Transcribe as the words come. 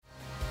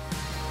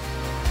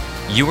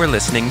You are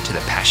listening to the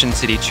Passion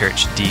City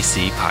Church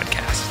DC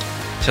podcast.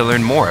 To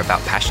learn more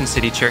about Passion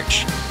City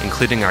Church,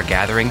 including our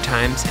gathering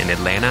times in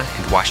Atlanta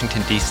and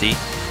Washington, D.C.,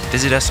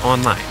 visit us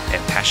online at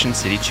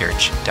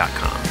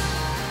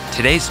passioncitychurch.com.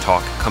 Today's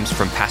talk comes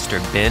from Pastor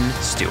Ben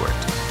Stewart.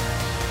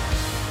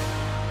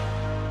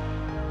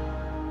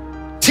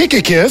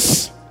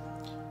 Tychicus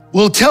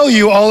will tell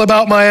you all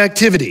about my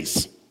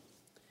activities.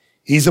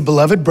 He's a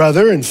beloved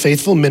brother and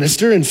faithful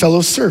minister and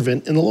fellow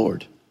servant in the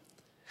Lord.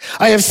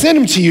 I have sent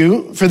him to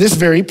you for this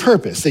very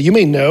purpose, that you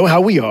may know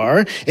how we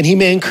are, and he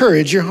may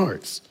encourage your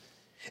hearts.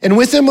 And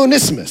with him,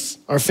 Onesimus,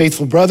 our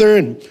faithful brother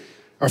and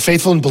our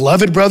faithful and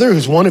beloved brother,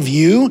 who's one of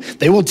you.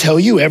 They will tell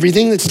you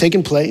everything that's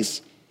taken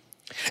place.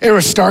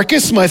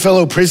 Aristarchus, my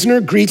fellow prisoner,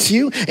 greets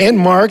you, and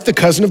Mark, the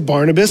cousin of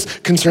Barnabas,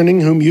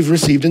 concerning whom you've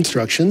received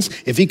instructions.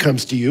 If he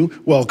comes to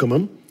you, welcome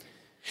him.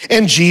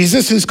 And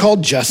Jesus, who's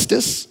called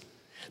Justus.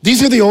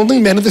 These are the only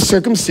men of the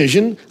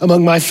circumcision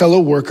among my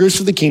fellow workers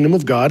for the kingdom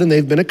of God, and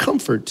they've been a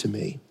comfort to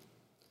me.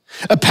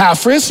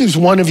 Epaphras, who's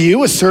one of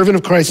you, a servant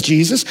of Christ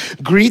Jesus,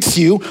 greets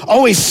you,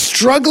 always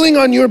struggling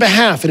on your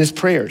behalf in his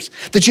prayers,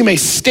 that you may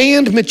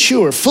stand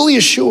mature, fully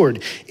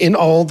assured in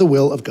all the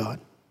will of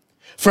God.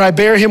 For I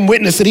bear him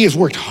witness that he has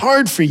worked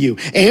hard for you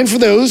and for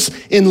those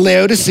in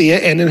Laodicea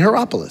and in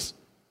Hierapolis.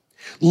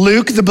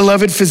 Luke, the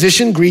beloved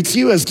physician, greets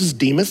you, as does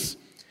Demas.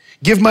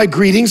 Give my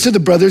greetings to the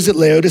brothers at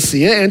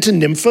Laodicea and to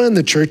Nympha and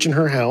the church in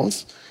her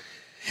house.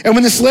 And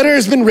when this letter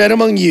has been read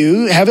among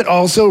you, have it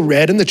also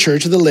read in the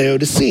church of the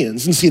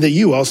Laodiceans, and see that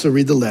you also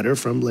read the letter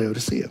from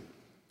Laodicea.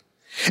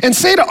 And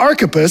say to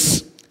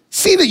Archippus,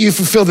 see that you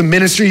fulfill the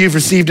ministry you've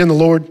received in the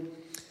Lord.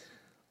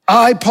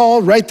 I,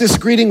 Paul, write this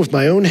greeting with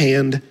my own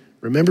hand.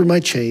 Remember my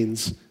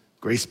chains.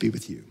 Grace be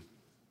with you.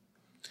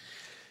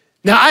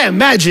 Now, I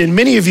imagine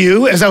many of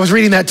you, as I was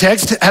reading that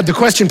text, had the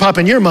question pop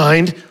in your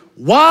mind,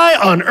 why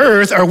on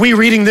earth are we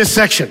reading this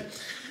section?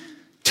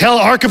 Tell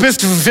Archippus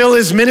to fulfill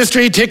his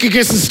ministry.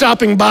 Tychicus is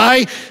stopping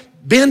by.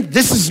 Ben,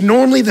 this is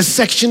normally the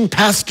section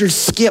pastors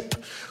skip.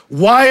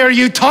 Why are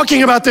you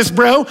talking about this,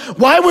 bro?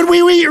 Why would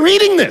we be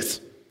reading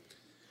this?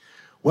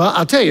 Well,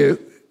 I'll tell you,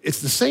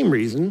 it's the same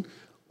reason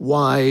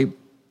why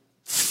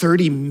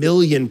 30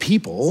 million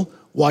people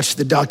watched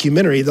the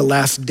documentary The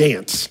Last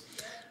Dance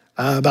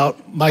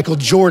about Michael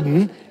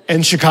Jordan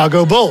and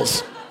Chicago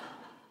Bulls.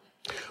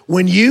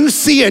 When you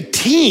see a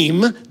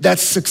team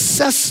that's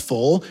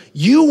successful,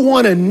 you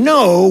want to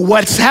know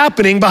what's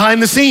happening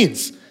behind the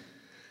scenes.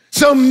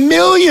 So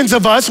millions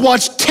of us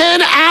watched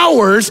 10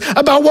 hours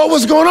about what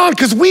was going on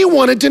because we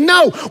wanted to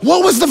know,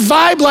 what was the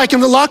vibe like in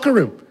the locker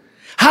room?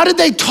 How did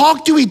they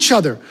talk to each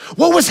other?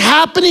 What was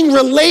happening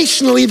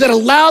relationally that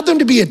allowed them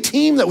to be a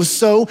team that was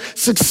so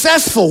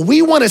successful?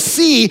 We want to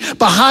see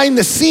behind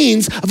the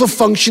scenes of a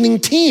functioning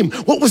team.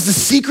 What was the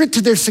secret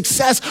to their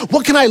success?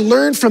 What can I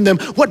learn from them?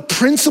 What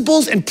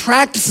principles and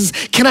practices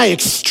can I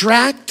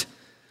extract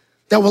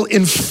that will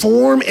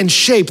inform and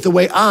shape the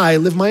way I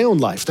live my own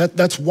life?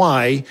 That's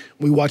why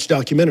we watch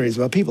documentaries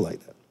about people like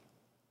that.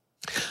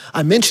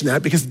 I mention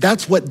that because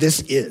that's what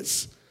this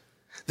is.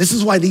 This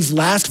is why these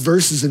last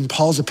verses in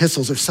Paul's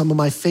epistles are some of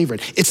my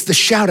favorite. It's the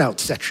shout out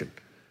section.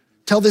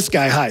 Tell this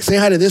guy hi, say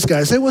hi to this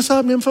guy, say what's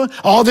up, Nympha?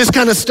 All this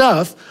kind of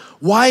stuff.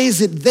 Why is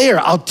it there?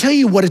 I'll tell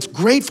you what it's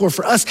great for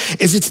us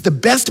is it's the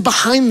best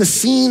behind the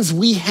scenes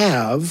we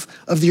have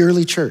of the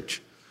early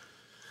church.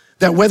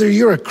 That whether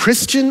you're a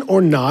Christian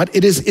or not,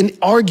 it is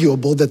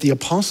inarguable that the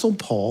Apostle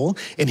Paul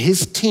and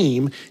his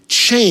team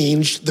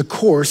changed the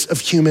course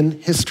of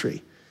human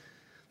history.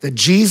 That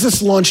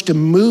Jesus launched a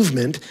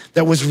movement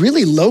that was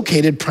really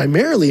located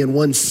primarily in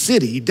one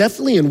city,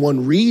 definitely in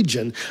one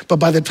region, but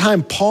by the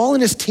time Paul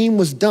and his team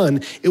was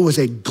done, it was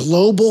a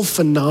global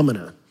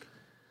phenomenon.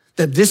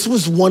 That this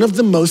was one of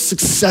the most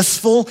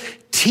successful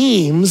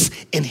teams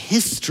in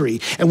history.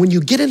 And when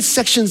you get in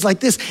sections like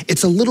this,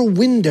 it's a little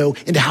window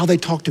into how they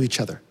talk to each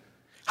other,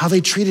 how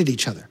they treated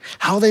each other,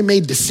 how they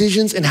made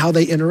decisions, and how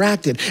they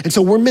interacted. And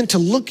so we're meant to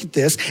look at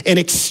this and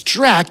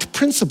extract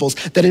principles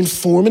that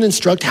inform and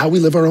instruct how we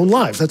live our own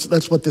lives.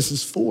 That's what this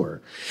is for.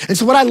 And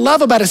so what I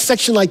love about a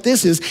section like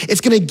this is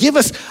it's going to give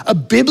us a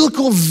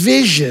biblical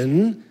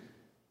vision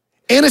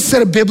and a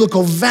set of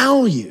biblical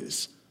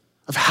values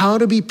of how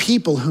to be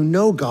people who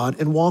know God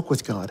and walk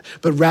with God.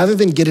 But rather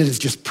than get it as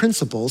just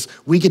principles,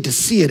 we get to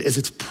see it as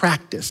it's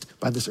practiced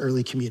by this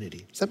early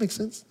community. Does that make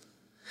sense?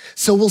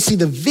 So we'll see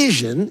the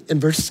vision in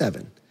verse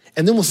 7,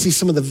 and then we'll see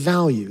some of the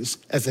values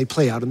as they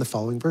play out in the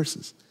following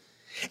verses.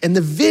 And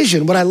the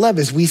vision, what I love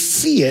is we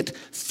see it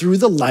through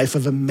the life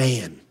of a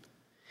man.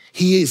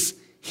 He is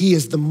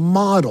the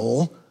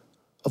model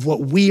of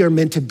what we are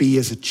meant to be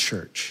as a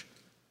church.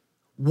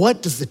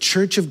 What does the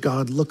church of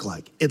God look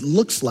like? It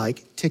looks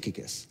like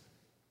Tychicus.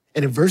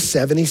 And in verse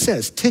 7, he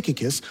says,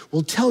 Tychicus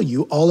will tell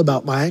you all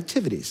about my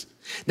activities.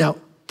 Now,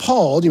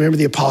 Paul, do you remember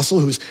the apostle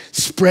who's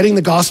spreading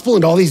the gospel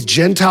into all these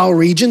Gentile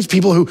regions,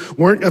 people who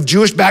weren't of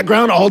Jewish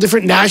background, all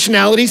different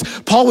nationalities?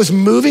 Paul was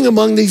moving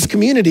among these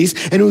communities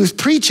and he was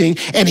preaching,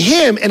 and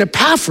him and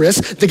Epaphras,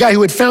 the guy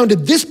who had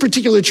founded this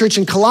particular church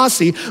in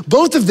Colossae,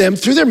 both of them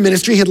through their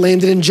ministry had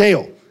landed in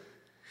jail.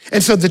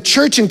 And so the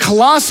church in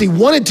Colossae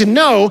wanted to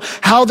know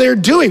how they're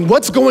doing,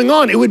 what's going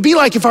on. It would be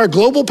like if our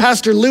global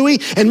pastor Louis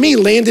and me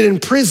landed in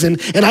prison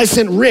and I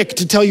sent Rick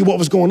to tell you what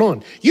was going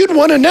on. You'd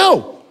want to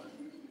know.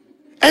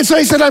 And so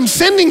he said, I'm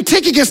sending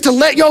Tychicus to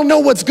let y'all know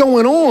what's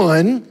going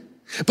on.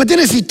 But then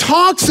as he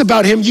talks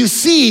about him, you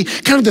see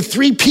kind of the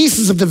three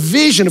pieces of the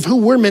vision of who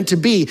we're meant to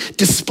be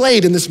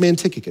displayed in this man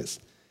Tychicus.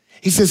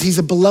 He says he's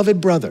a beloved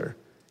brother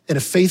and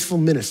a faithful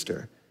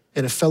minister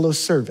and a fellow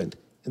servant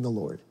in the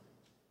Lord.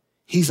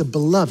 He's a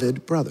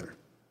beloved brother.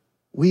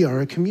 We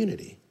are a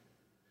community.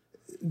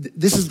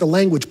 This is the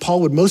language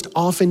Paul would most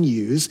often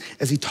use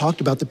as he talked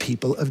about the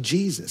people of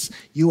Jesus.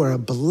 You are a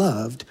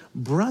beloved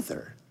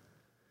brother.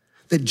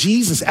 That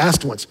Jesus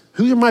asked once,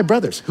 who are my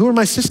brothers? Who are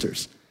my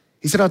sisters?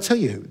 He said, I'll tell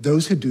you who,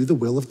 those who do the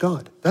will of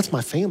God. That's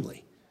my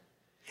family.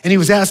 And he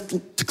was asked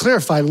to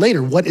clarify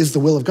later, what is the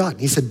will of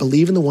God? He said,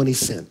 believe in the one he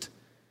sent.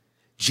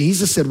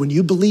 Jesus said, when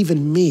you believe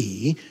in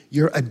me,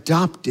 you're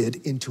adopted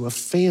into a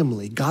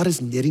family. God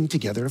is knitting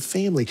together a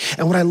family.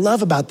 And what I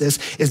love about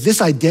this is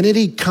this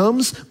identity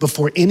comes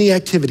before any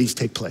activities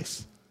take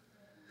place.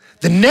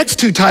 The next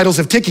two titles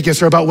of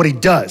Tychicus are about what he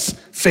does,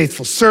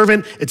 faithful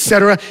servant,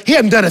 etc. He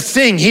hadn't done a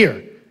thing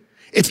here.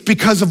 It's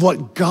because of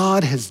what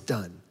God has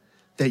done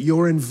that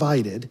you're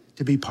invited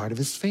to be part of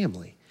his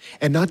family.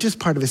 And not just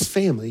part of his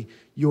family,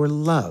 you're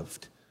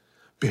loved.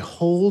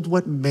 Behold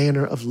what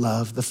manner of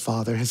love the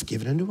Father has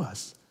given unto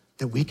us,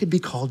 that we could be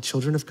called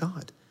children of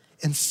God.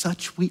 And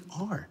such we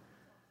are.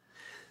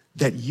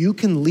 That you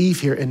can leave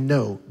here and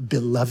know,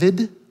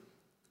 beloved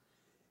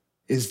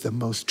is the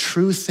most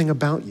true thing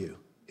about you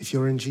if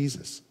you're in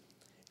Jesus.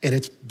 And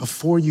it's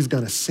before you've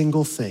done a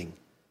single thing,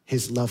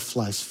 his love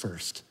flies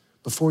first.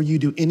 Before you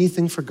do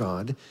anything for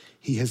God,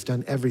 he has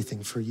done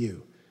everything for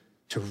you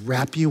to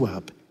wrap you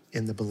up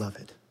in the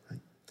beloved. Right?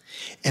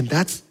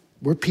 And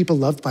we're people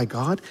loved by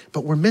God,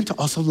 but we're meant to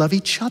also love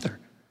each other.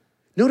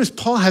 Notice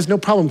Paul has no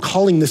problem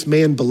calling this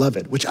man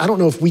beloved, which I don't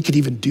know if we could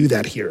even do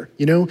that here.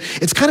 You know,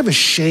 it's kind of a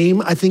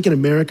shame, I think in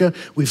America,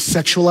 we've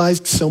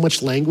sexualized so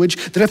much language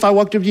that if I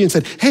walked up to you and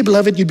said, hey,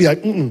 beloved, you'd be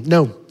like,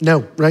 no,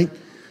 right?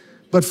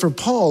 But for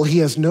Paul, he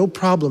has no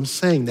problem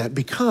saying that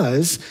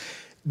because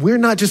we're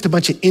not just a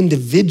bunch of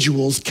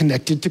individuals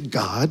connected to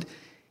God.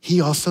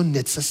 He also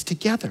knits us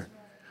together.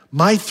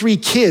 My 3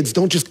 kids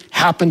don't just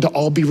happen to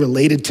all be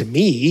related to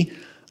me.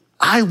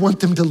 I want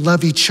them to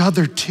love each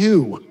other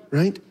too,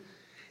 right?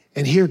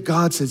 And here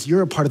God says,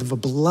 you're a part of a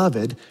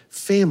beloved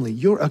family.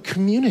 You're a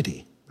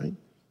community, right?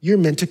 You're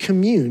meant to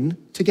commune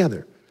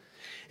together.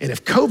 And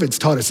if COVID's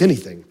taught us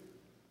anything,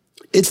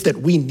 it's that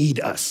we need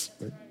us.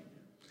 Right?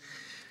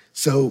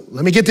 So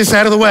let me get this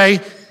out of the way.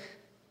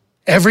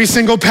 Every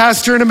single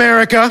pastor in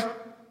America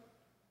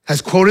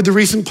has quoted the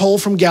recent poll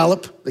from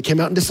Gallup that came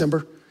out in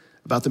December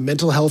about the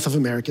mental health of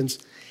Americans.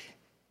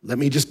 Let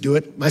me just do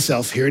it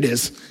myself. Here it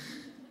is.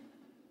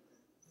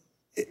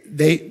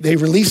 They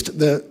released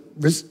the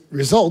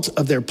results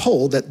of their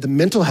poll that the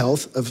mental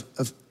health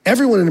of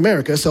everyone in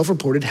America,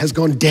 self-reported, has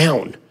gone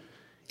down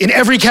in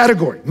every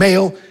category,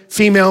 male,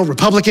 female,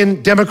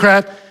 Republican,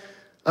 Democrat,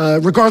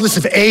 regardless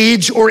of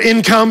age or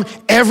income.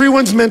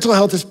 Everyone's mental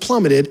health has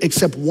plummeted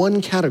except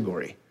one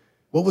category.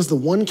 What was the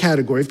one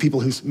category of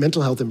people whose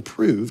mental health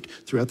improved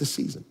throughout the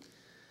season?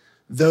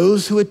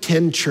 Those who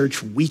attend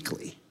church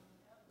weekly.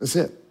 That's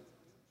it.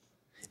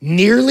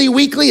 Nearly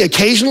weekly,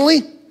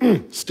 occasionally,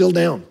 still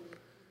down.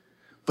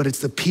 But it's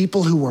the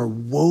people who are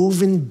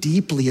woven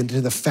deeply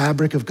into the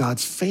fabric of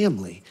God's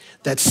family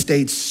that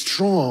stayed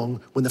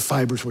strong when the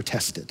fibers were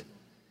tested.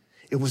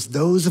 It was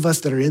those of us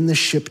that are in the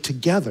ship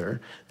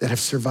together that have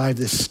survived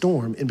this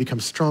storm and become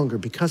stronger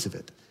because of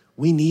it.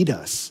 We need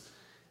us.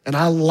 And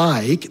I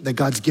like that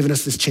God's given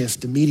us this chance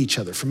to meet each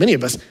other. For many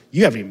of us,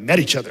 you haven't even met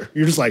each other.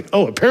 You're just like,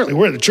 oh, apparently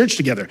we're at the church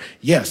together.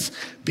 Yes,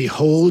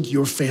 behold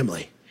your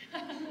family.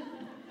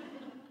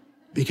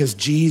 Because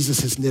Jesus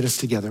has knit us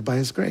together by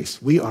his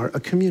grace. We are a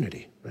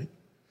community, right?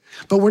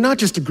 But we're not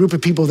just a group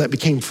of people that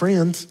became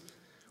friends.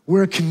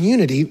 We're a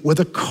community with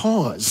a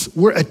cause.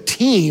 We're a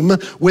team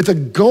with a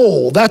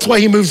goal. That's why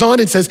he moves on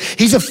and says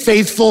he's a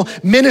faithful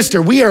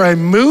minister. We are a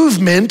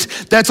movement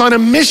that's on a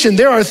mission.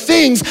 There are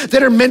things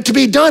that are meant to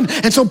be done.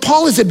 And so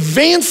Paul is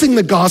advancing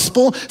the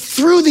gospel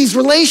through these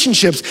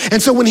relationships.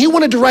 And so when he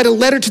wanted to write a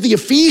letter to the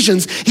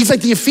Ephesians, he's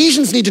like, the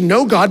Ephesians need to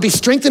know God, be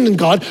strengthened in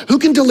God. Who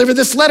can deliver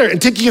this letter?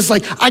 And Tychicus is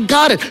like, I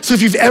got it. So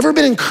if you've ever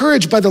been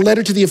encouraged by the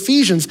letter to the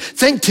Ephesians,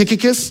 thank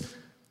Tychicus,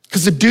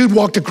 because the dude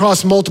walked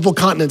across multiple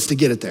continents to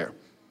get it there.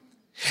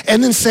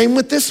 And then same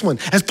with this one.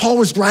 As Paul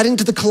was writing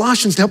to the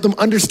Colossians to help them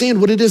understand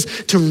what it is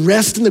to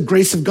rest in the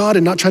grace of God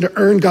and not try to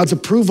earn God's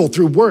approval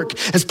through work.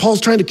 As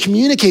Paul's trying to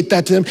communicate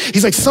that to them,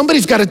 he's like,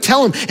 somebody's got to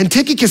tell him. And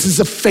Tychicus is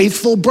a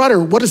faithful brother.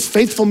 What does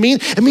faithful mean?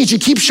 It means you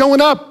keep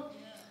showing up.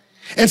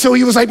 And so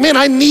he was like, man,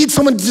 I need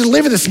someone to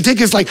deliver this. And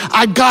Tychicus is like,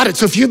 I got it.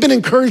 So if you've been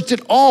encouraged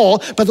at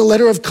all by the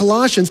letter of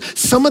Colossians,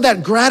 some of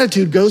that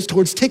gratitude goes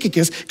towards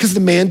Tychicus because the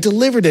man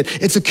delivered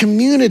it. It's a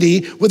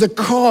community with a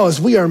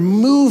cause. We are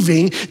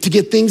moving to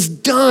get things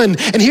done.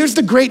 And here's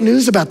the great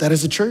news about that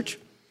as a church.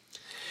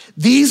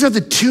 These are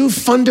the two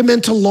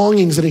fundamental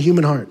longings in a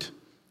human heart.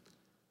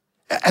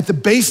 At the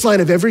baseline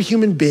of every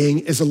human being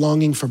is a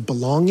longing for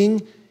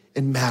belonging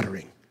and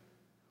mattering.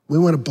 We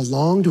want to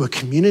belong to a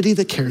community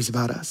that cares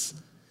about us,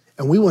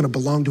 and we want to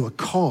belong to a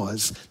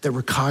cause that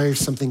requires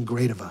something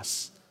great of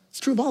us. It's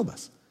true of all of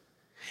us.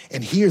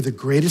 And here, the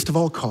greatest of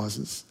all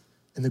causes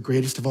and the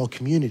greatest of all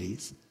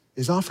communities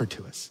is offered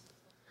to us.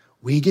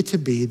 We get to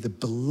be the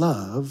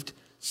beloved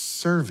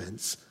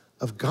servants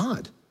of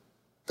God.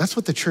 That's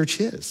what the church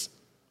is.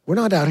 We're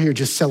not out here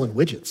just selling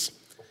widgets.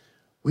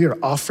 We are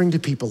offering to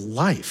people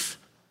life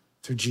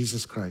through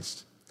Jesus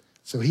Christ.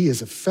 So he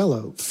is a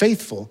fellow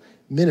faithful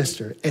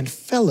minister and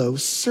fellow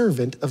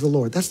servant of the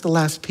Lord. That's the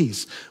last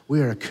piece.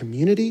 We are a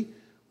community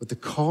with the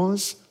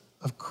cause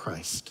of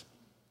Christ.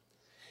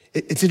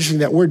 It's interesting,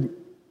 that word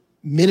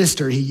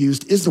minister he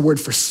used is the word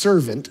for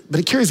servant, but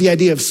it carries the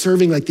idea of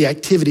serving like the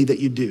activity that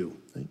you do.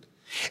 Right?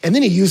 And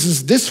then he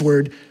uses this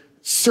word,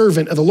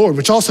 servant of the Lord,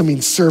 which also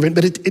means servant,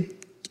 but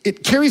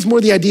it carries more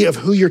the idea of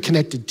who you're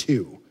connected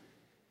to.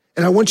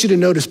 And I want you to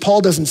notice,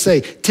 Paul doesn't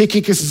say,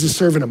 Tychicus is a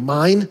servant of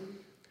mine.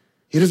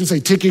 He doesn't say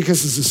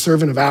Tychicus is a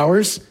servant of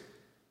ours.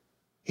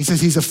 He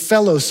says he's a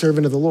fellow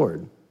servant of the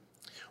Lord.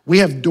 We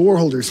have door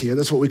holders here.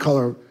 That's what we call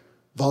our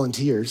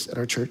volunteers at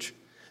our church.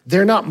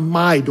 They're not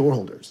my door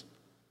holders.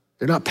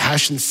 They're not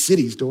Passion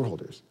City's door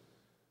holders.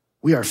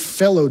 We are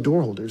fellow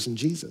door holders in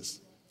Jesus,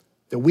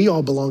 that we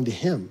all belong to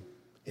him,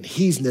 and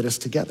he's knit us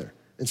together.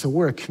 And so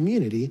we're a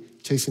community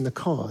chasing the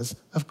cause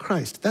of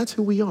Christ. That's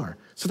who we are.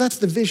 So that's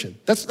the vision.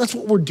 That's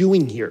what we're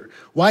doing here.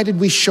 Why did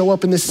we show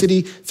up in this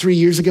city 3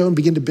 years ago and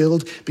begin to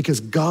build? Because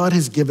God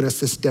has given us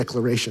this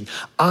declaration.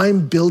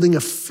 I'm building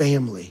a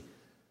family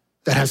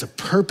that has a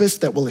purpose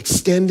that will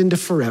extend into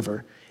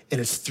forever, and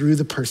it's through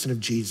the person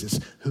of Jesus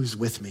who's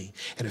with me.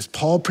 And as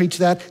Paul preached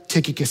that,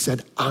 Tychicus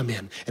said, I'm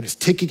in. And as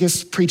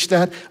Tychicus preached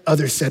that,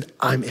 others said,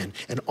 I'm in.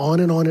 And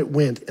on it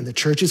went, and the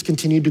church has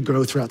continued to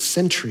grow throughout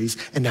centuries,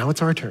 and now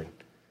it's our turn.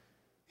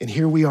 And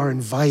here we are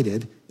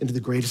invited into the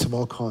greatest of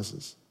all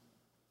causes.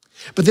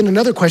 But then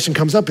another question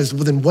comes up is,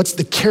 well, then what's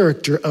the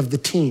character of the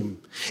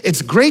team?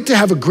 It's great to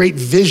have a great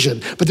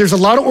vision, but there's a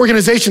lot of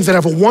organizations that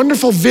have a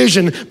wonderful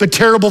vision, but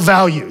terrible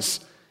values.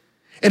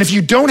 And if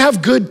you don't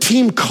have good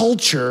team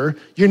culture,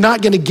 you're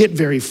not gonna get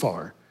very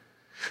far.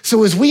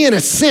 So as we, in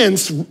a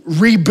sense,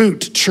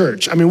 reboot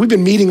church, I mean, we've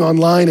been meeting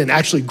online and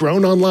actually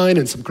grown online,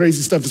 and some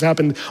crazy stuff has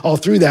happened all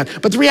through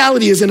that. But the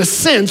reality is, in a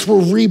sense,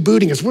 we're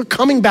rebooting. As we're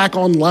coming back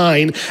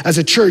online as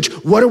a church,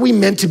 what are we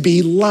meant to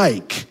be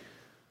like?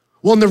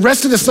 Well, in the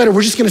rest of this letter,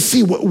 we're just gonna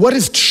see what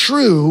is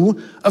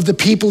true of the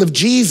people of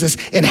Jesus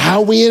and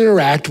how we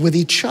interact with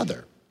each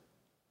other.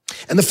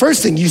 And the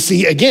first thing you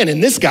see, again,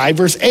 in this guy,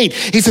 verse 8,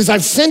 he says,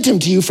 I've sent him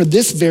to you for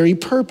this very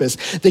purpose,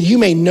 that you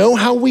may know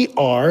how we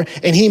are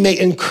and he may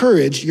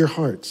encourage your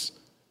hearts.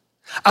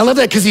 I love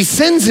that because he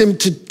sends him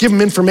to give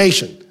him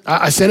information.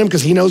 I sent him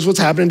because he knows what's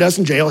happening to us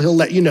in jail. He'll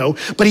let you know.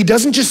 But he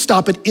doesn't just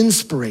stop at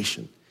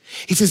inspiration.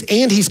 He says,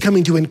 and he's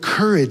coming to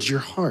encourage your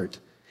heart.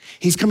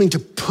 He's coming to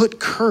put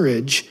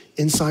courage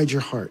inside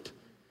your heart.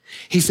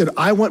 He said,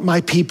 I want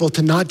my people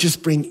to not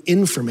just bring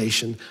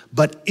information,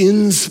 but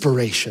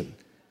inspiration.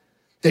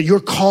 That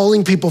you're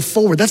calling people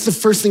forward. That's the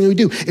first thing we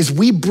do, is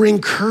we bring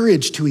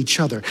courage to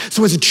each other.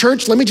 So as a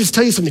church, let me just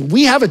tell you something.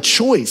 We have a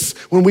choice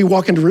when we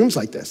walk into rooms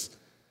like this.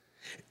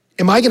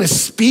 Am I gonna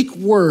speak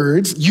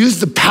words, use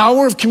the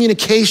power of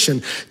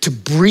communication to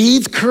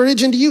breathe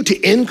courage into you,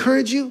 to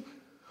encourage you,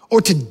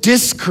 or to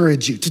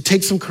discourage you, to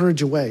take some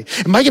courage away?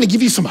 Am I gonna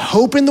give you some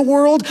hope in the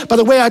world by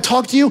the way I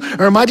talk to you,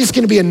 or am I just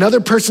gonna be another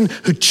person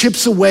who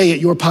chips away at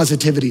your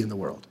positivity in the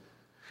world?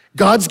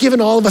 God's given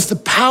all of us the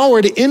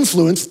power to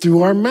influence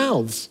through our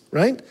mouths,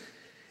 right?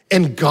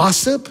 And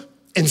gossip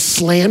and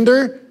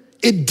slander,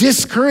 it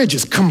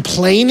discourages.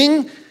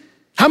 Complaining.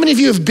 How many of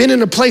you have been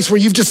in a place where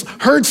you've just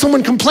heard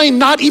someone complain,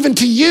 not even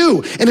to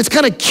you, and it's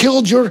kind of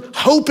killed your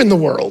hope in the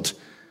world?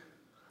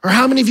 Or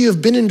how many of you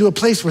have been into a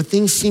place where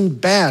things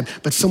seemed bad,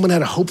 but someone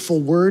had a hopeful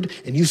word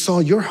and you saw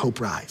your hope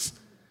rise?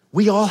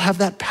 We all have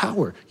that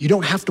power. You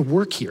don't have to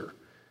work here.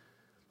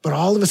 But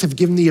all of us have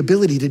given the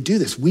ability to do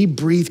this. We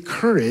breathe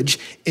courage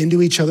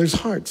into each other's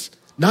hearts.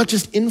 Not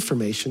just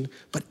information,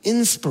 but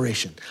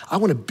inspiration. I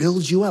wanna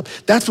build you up.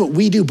 That's what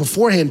we do.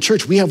 Beforehand,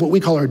 church, we have what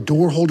we call our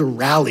door holder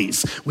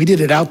rallies. We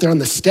did it out there on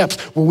the steps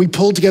where we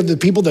pulled together the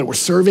people that were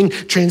serving,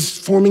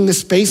 transforming the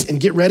space, and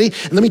get ready.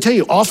 And let me tell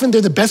you, often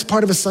they're the best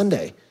part of a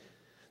Sunday.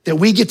 That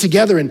we get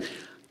together, and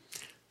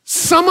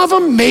some of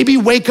them maybe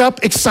wake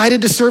up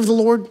excited to serve the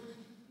Lord.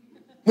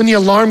 When the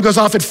alarm goes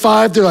off at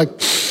 5, they're like,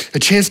 a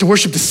chance to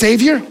worship the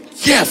Savior?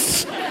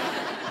 Yes.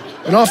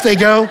 And off they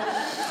go.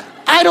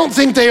 I don't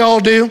think they all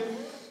do.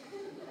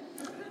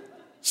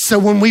 So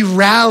when we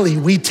rally,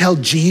 we tell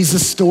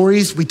Jesus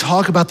stories. We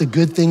talk about the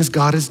good things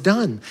God has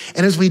done.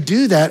 And as we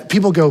do that,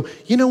 people go,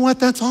 you know what?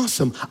 That's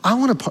awesome. I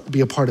want to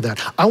be a part of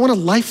that. I want a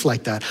life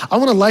like that. I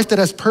want a life that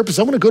has purpose.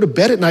 I want to go to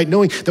bed at night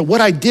knowing that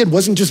what I did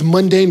wasn't just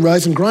mundane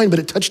rise and grind, but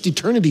it touched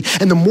eternity.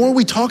 And the more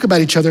we talk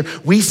about each other,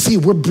 we see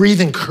we're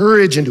breathing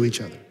courage into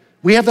each other.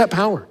 We have that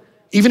power,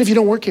 even if you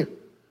don't work here.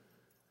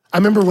 I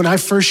remember when I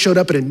first showed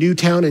up at a new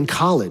town in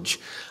college,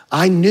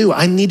 I knew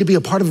I need to be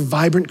a part of a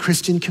vibrant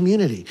Christian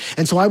community.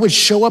 And so I would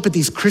show up at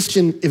these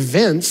Christian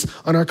events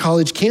on our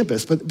college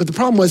campus. But the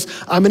problem was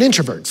I'm an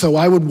introvert. So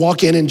I would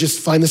walk in and just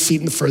find the seat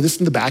in the furthest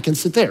in the back and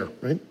sit there,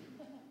 right?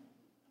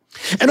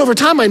 And over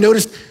time I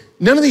noticed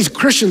none of these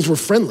Christians were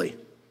friendly.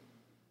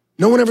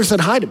 No one ever said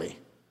hi to me.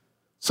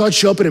 So I'd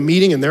show up at a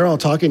meeting and they're all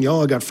talking.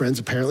 Y'all got friends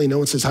apparently. No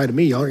one says hi to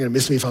me. Y'all are gonna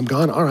miss me if I'm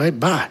gone. All right,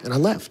 bye. And I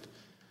left.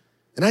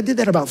 And I did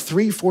that about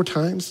 3-4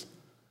 times.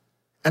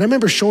 And I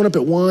remember showing up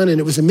at one, and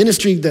it was a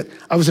ministry that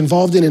I was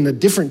involved in a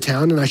different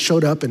town, and I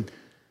showed up, and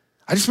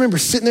I just remember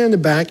sitting there in the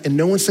back and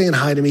no one saying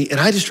hi to me, and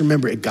I just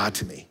remember it got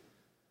to me.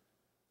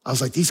 I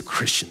was like, these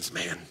Christians,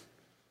 man,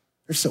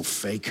 they're so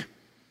fake.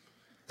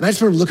 And I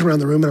just remember looking around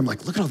the room, and I'm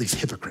like, look at all these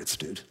hypocrites,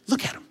 dude.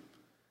 Look at them.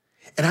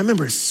 And I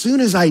remember as soon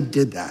as I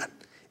did that,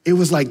 it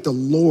was like the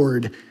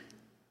Lord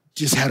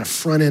just had a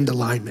front-end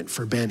alignment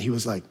for Ben. He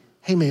was like,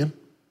 hey, man,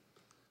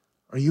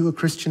 are you a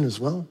Christian as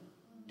well?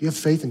 Do you have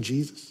faith in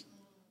Jesus?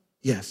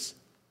 Yes.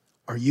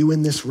 Are you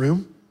in this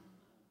room?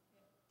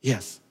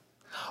 Yes.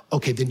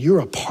 Okay, then you're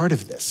a part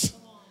of this.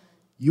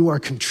 You are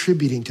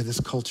contributing to this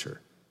culture.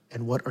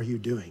 And what are you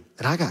doing?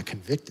 And I got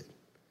convicted.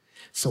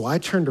 So I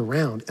turned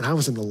around and I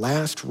was in the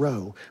last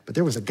row, but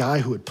there was a guy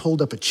who had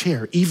pulled up a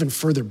chair even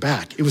further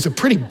back. It was a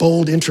pretty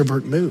bold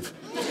introvert move.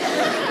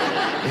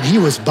 And he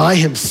was by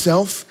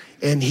himself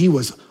and he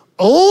was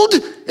old.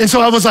 And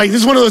so I was like, this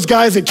is one of those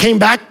guys that came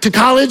back to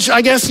college,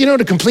 I guess,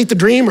 to complete the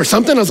dream or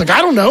something. I was like,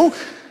 I don't know.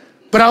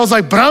 But I was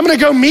like, but I'm gonna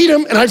go meet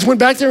him. And I just went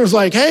back there and was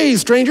like, hey,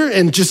 stranger,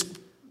 and just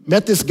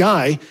met this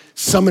guy,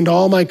 summoned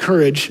all my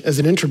courage as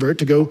an introvert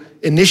to go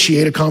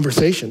initiate a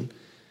conversation.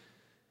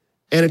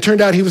 And it turned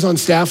out he was on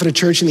staff at a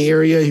church in the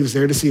area. He was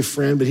there to see a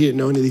friend, but he didn't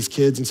know any of these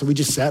kids. And so we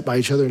just sat by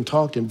each other and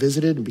talked and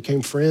visited and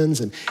became friends.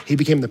 And he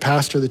became the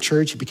pastor of the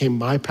church. He became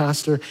my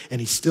pastor,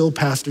 and he still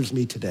pastors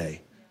me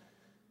today.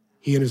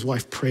 He and his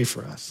wife pray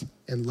for us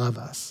and love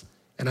us.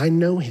 And I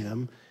know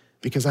him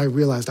because I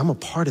realized I'm a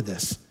part of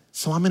this.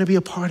 So I'm gonna be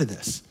a part of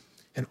this.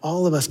 And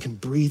all of us can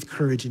breathe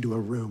courage into a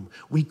room.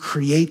 We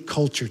create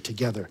culture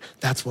together.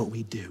 That's what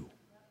we do.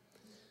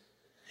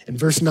 In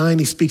verse 9,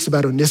 he speaks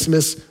about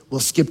Onesimus. We'll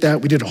skip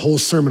that. We did a whole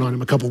sermon on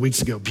him a couple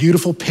weeks ago.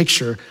 Beautiful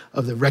picture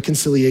of the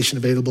reconciliation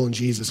available in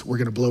Jesus. We're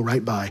gonna blow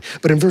right by.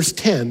 But in verse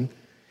 10,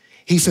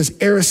 he says,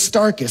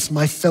 Aristarchus,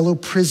 my fellow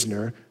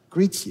prisoner,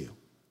 greets you.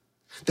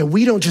 That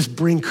we don't just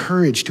bring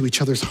courage to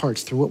each other's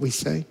hearts through what we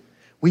say.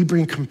 We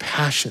bring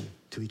compassion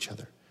to each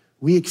other.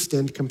 We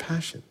extend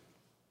compassion.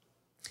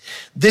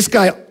 This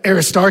guy,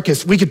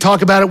 Aristarchus, we could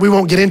talk about it, we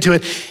won't get into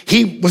it.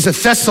 He was a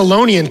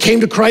Thessalonian,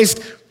 came to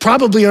Christ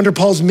probably under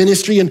Paul's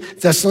ministry in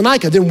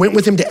Thessalonica, then went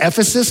with him to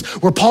Ephesus,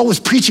 where Paul was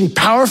preaching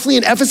powerfully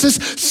in Ephesus,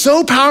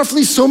 so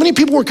powerfully, so many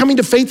people were coming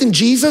to faith in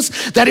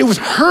Jesus that it was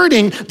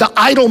hurting the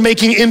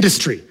idol-making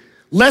industry.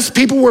 Less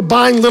people were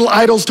buying little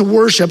idols to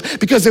worship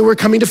because they were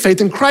coming to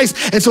faith in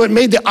Christ. And so it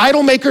made the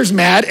idol makers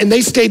mad, and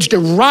they staged a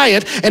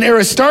riot. And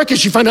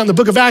Aristarchus, you find out in the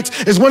book of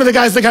Acts, is one of the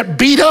guys that got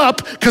beat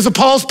up because of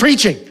Paul's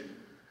preaching.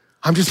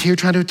 I'm just here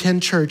trying to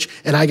attend church,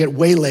 and I get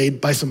waylaid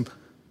by some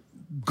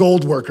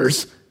gold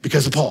workers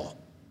because of Paul.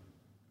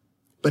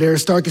 But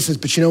Aristarchus says,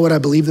 but you know what? I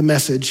believe the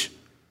message,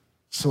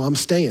 so I'm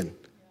staying.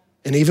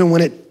 And even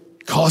when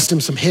it cost him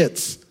some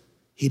hits,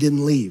 he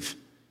didn't leave.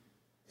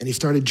 And he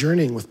started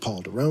journeying with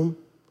Paul to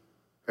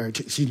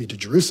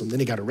Jerusalem. Then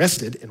he got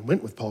arrested and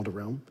went with Paul to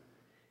Rome.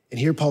 And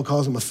here Paul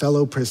calls him a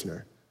fellow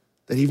prisoner,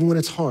 that even when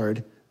it's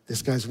hard,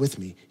 this guy's with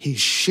me. He's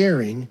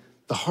sharing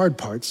the hard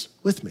parts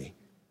with me.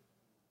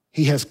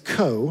 He has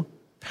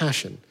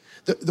co-passion.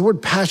 The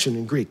word passion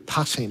in Greek,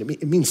 passion,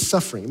 it means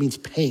suffering, it means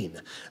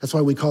pain. That's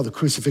why we call the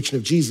crucifixion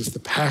of Jesus the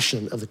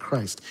passion of the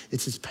Christ.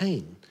 It's his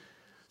pain.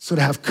 So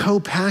to have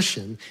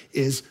co-passion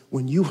is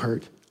when you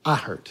hurt, I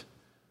hurt.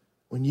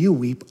 When you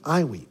weep,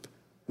 I weep.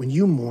 When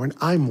you mourn,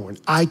 I mourn.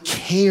 I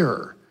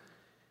care.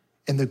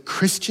 And the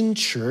Christian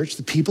church,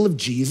 the people of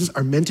Jesus,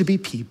 are meant to be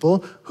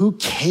people who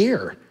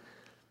care.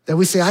 That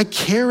we say, I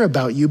care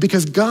about you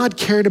because God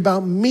cared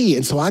about me.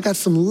 And so I got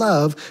some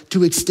love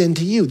to extend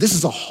to you. This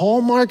is a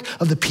hallmark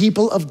of the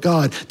people of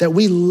God, that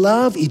we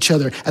love each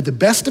other at the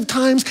best of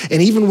times,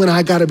 and even when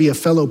I gotta be a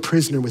fellow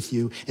prisoner with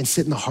you and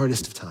sit in the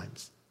hardest of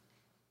times.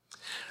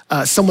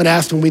 Someone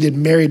asked when we did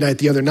married night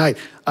the other night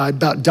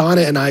about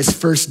Donna and I's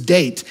first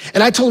date.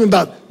 And I told him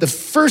about the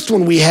first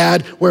one we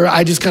had where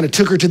I just kind of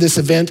took her to this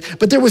event.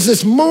 But there was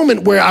this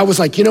moment where I was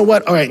like, you know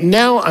what? All right,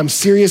 now I'm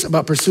serious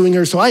about pursuing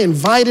her. So I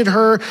invited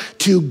her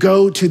to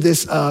go to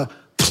this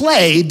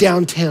play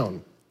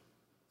downtown.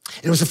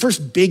 And it was the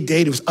first big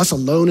date. It was us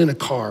alone in a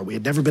car. We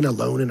had never been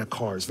alone in a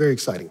car. It was very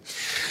exciting.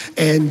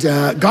 And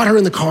got her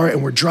in the car,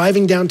 and we're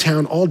driving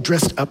downtown all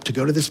dressed up to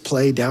go to this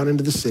play down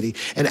into the city.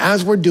 And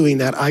as we're doing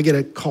that, I get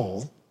a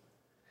call,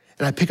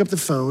 and I pick up the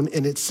phone,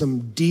 and it's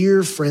some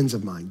dear friends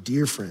of mine,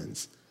 dear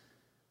friends.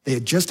 They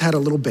had just had a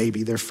little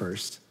baby, their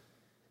first,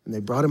 and they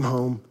brought him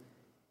home,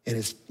 and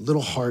his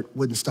little heart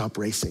wouldn't stop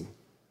racing.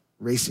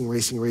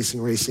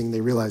 Racing.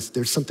 They realized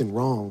there's something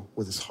wrong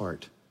with his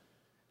heart.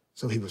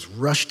 So he was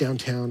rushed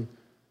downtown,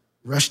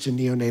 rushed to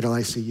neonatal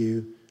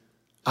ICU.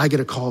 I get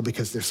a call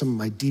because they're some of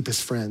my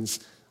deepest friends.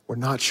 We're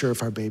not sure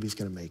if our baby's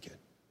gonna make it.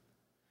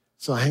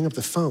 So I hang up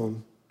the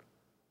phone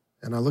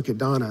and I look at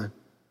Donna.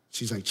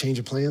 She's like, change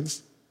of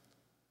plans?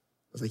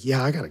 I was like,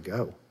 yeah, I gotta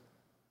go. I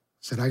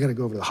said, I gotta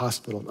go over to the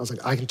hospital. I was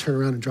like, I can turn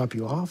around and drop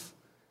you off?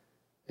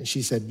 And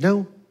she said,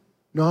 no,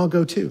 I'll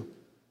go too.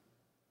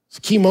 It's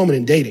a key moment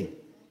in dating.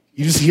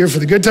 You just here for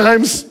the good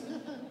times?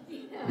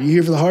 Or you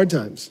here for the hard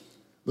times?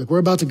 Look, we're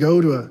about to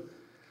go to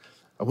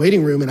a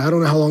waiting room, and I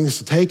don't know how long this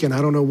will take, and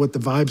I don't know what the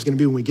vibe's gonna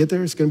be when we get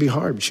there. It's gonna be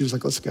hard. But she was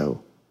like, let's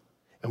go.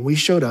 And we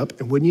showed up,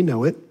 and wouldn't you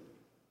know it,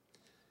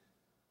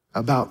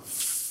 about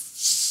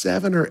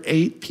 7 or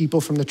 8 people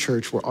from the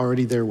church were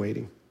already there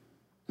waiting.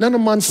 None of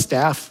them on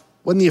staff.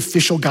 Wasn't the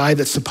official guy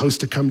that's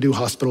supposed to come do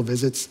hospital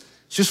visits.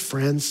 It's just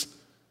friends,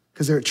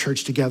 because they're at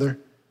church together.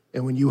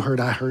 And when you hurt,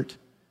 I hurt.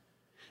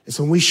 And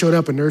so when we showed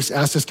up, a nurse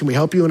asked us, can we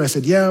help you? And I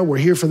said, yeah, we're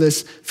here for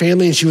this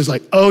family. And she was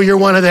like, oh, you're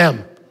one of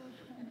them.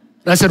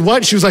 And I said, what?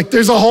 And she was like,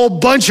 there's a whole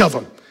bunch of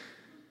them.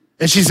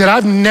 And she said,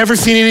 I've never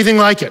seen anything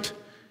like it.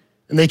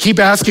 And they keep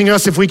asking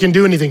us if we can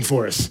do anything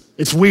for us.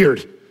 It's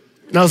weird.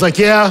 And I was like,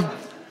 yeah,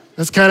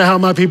 that's kind of how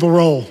my people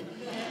roll.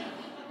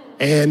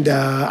 And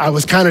I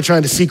was kind of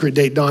trying to secret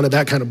date Donna.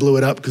 That kind of blew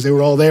it up because they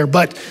were all there.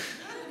 But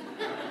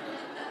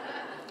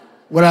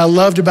what I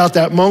loved about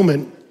that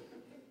moment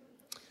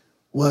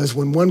was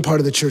when one part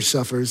of the church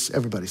suffers,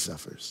 everybody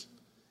suffers.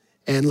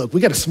 And look,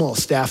 we got a small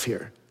staff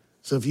here.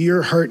 So if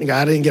you're hurt and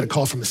I didn't get a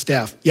call from the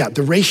staff, yeah,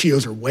 the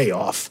ratios are way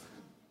off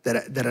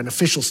that an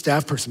official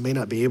staff person may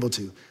not be able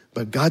to.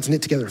 But God's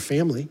knit together a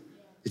family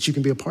that you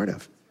can be a part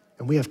of.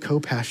 And we have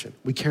co-passion.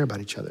 We care about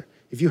each other.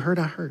 If you hurt,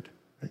 I hurt.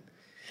 Right?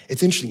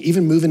 It's interesting,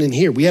 even moving in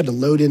here, we had to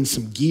load in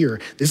some gear.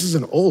 This is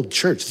an old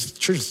church. This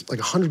church is like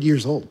 100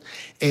 years old.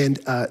 And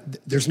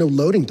there's no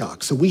loading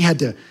dock. So we had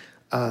to,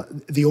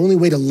 the only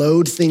way to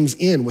load things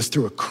in was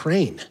through a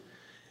crane.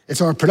 And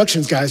so our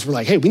productions guys were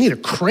like, hey, we need a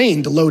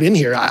crane to load in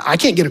here. I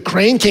can't get a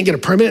crane, can't get a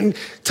permit in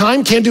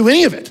time, can't do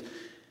any of it.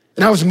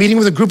 And I was meeting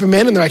with a group of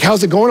men and they're like,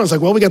 how's it going? I was like,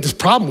 well, we got this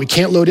problem. We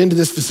can't load into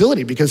this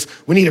facility because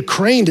we need a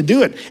crane to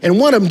do it. And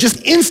one of them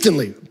just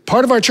instantly,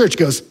 part of our church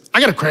goes, I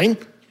got a crane.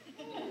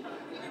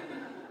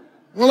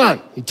 Hold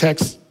on. He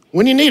texts,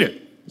 when do you need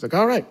it? He's like,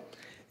 all right.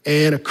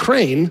 And a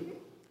crane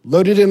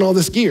loaded in all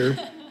this gear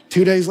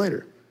 2 days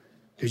later.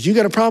 Because you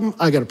got a problem,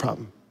 I got a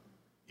problem.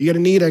 You got a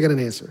need, I got an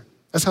answer.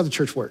 That's how the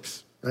church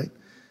works, right?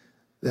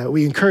 That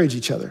we encourage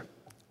each other.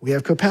 We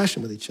have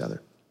compassion with each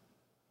other.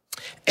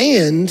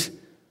 And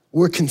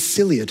we're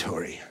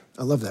conciliatory.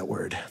 I love that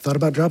word. Thought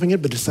about dropping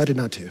it, but decided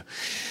not to.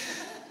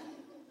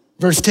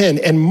 Verse 10,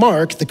 and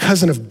Mark, the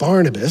cousin of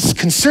Barnabas,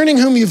 concerning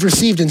whom you've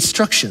received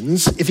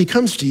instructions, if he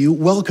comes to you,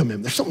 welcome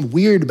him. There's something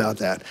weird about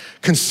that.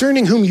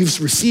 Concerning whom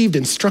you've received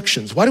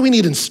instructions. Why do we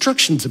need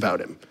instructions about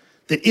him?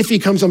 That if he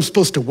comes, I'm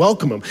supposed to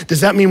welcome him.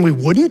 Does that mean we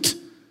wouldn't?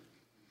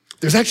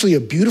 There's actually a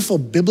beautiful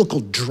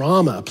biblical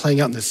drama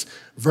playing out in this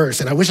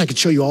verse, and I wish I could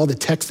show you all the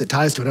text that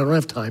ties to it. I don't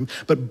have time.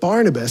 But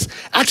Barnabas,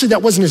 actually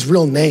that wasn't his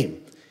real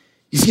name.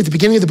 You see, at the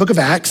beginning of the book of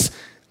Acts,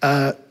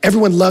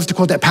 everyone loves to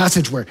quote that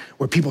passage where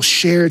people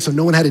shared, so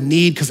no one had a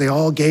need because they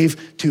all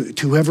gave to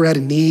whoever had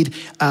a need.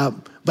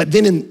 But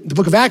then in the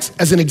book of Acts,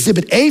 as an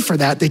exhibit A for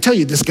that, they tell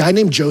you this guy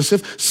named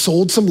Joseph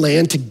sold some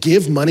land to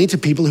give money to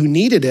people who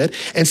needed it,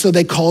 and so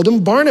they called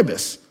him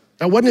Barnabas.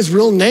 That wasn't his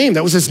real name.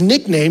 That was his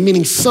nickname,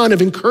 meaning son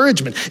of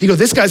encouragement. You go,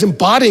 this guy's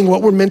embodying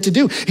what we're meant to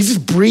do. He's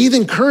just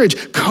breathing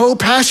courage,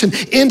 co-passion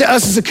into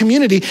us as a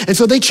community, and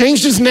so they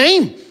changed his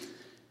name.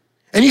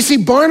 And you see,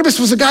 Barnabas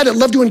was a guy that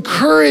loved to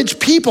encourage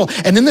people.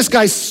 And then this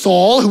guy,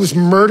 Saul, who was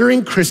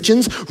murdering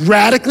Christians,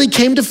 radically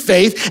came to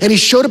faith. And he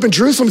showed up in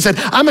Jerusalem and said,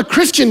 I'm a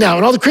Christian now.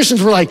 And all the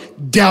Christians were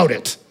like, doubt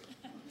it.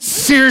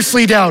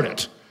 Seriously doubt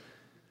it.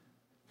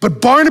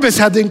 But Barnabas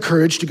had the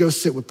courage to go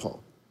sit with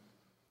Paul.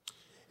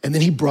 And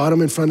then he brought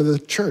him in front of the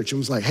church and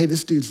was like, hey,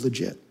 this dude's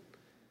legit.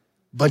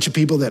 A bunch of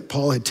people that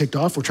Paul had ticked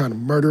off were trying to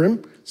murder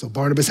him. So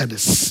Barnabas had to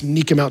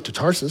sneak him out to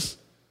Tarsus.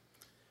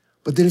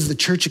 But then as the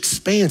church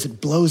expands,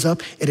 it blows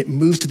up and it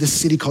moves to this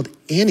city called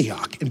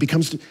Antioch and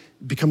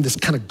become this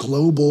kind of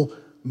global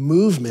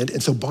movement.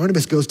 And so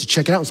Barnabas goes to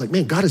check it out. It's like,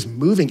 man, God is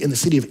moving in the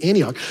city of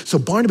Antioch. So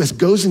Barnabas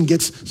goes and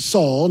gets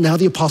Saul, now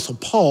the apostle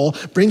Paul,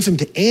 brings him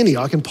to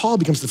Antioch, and Paul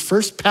becomes the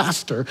first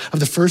pastor of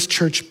the first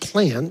church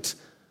plant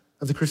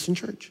of the Christian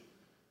church.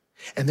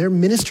 And they're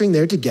ministering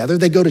there together.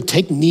 They go to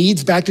take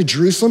needs back to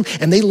Jerusalem,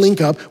 and they link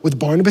up with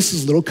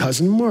Barnabas' little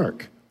cousin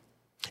Mark.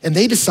 And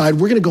they decide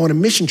we're gonna go on a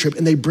mission trip,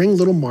 and they bring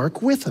little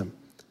Mark with them.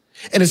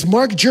 And as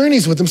Mark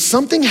journeys with them,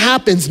 something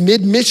happens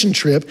mid-mission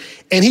trip,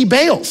 and he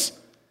bails.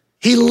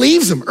 He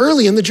leaves them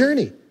early in the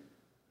journey.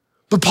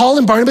 But Paul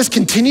and Barnabas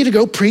continue to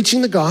go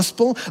preaching the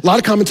gospel. A lot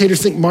of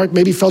commentators think Mark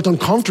maybe felt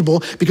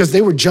uncomfortable because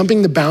they were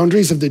jumping the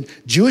boundaries of the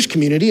Jewish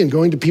community and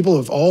going to people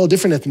of all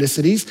different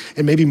ethnicities,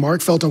 and maybe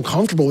Mark felt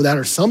uncomfortable with that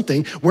or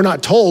something. We're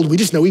not told, we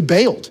just know he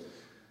bailed.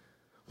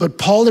 But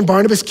Paul and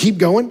Barnabas keep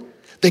going.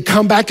 They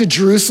come back to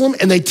Jerusalem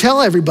and they tell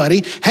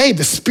everybody, hey,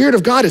 the Spirit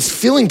of God is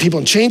filling people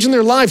and changing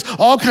their lives.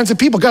 All kinds of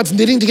people. God's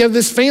knitting together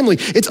this family.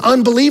 It's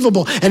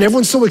unbelievable. And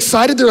everyone's so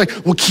excited. They're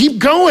like, well, keep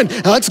going.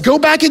 Let's go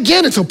back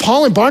again. And so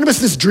Paul and Barnabas,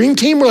 this dream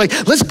team, were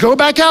like, let's go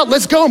back out.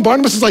 Let's go. And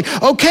Barnabas is like,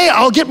 okay,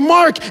 I'll get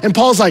Mark. And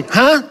Paul's like,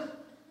 huh?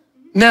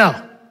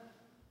 No.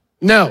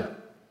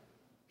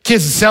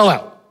 Kid's a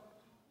sellout.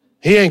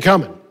 He ain't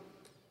coming.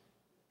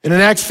 And in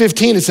Acts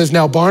 15, it says,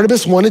 now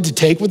Barnabas wanted to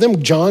take with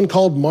him John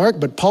called Mark,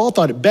 but Paul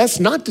thought it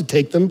best not to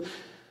take them,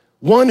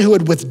 one who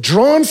had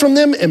withdrawn from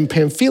them in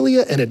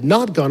Pamphylia and had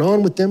not gone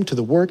on with them to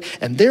the work.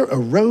 And there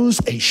arose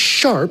a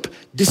sharp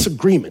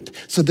disagreement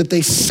so that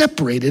they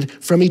separated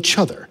from each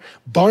other.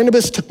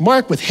 Barnabas took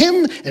Mark with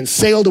him and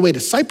sailed away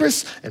to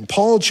Cyprus, and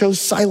Paul chose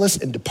Silas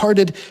and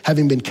departed,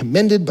 having been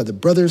commended by the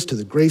brothers to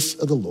the grace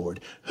of the Lord.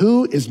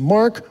 Who is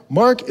Mark?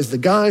 Mark is the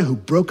guy who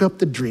broke up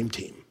the dream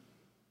team.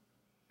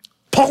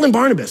 Paul and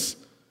Barnabas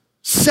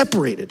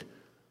separated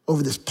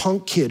over this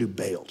punk kid who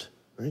bailed,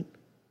 right?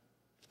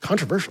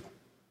 Controversial.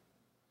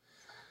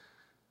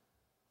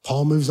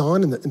 Paul moves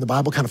on and the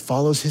Bible kind of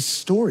follows his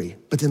story.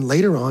 But then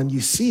later on,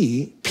 you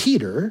see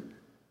Peter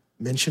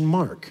mention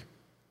Mark.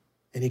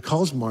 And he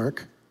calls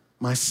Mark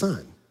my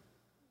son.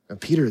 Now,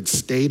 Peter had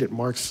stayed at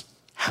Mark's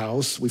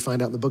house. We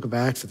find out in the book of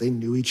Acts that they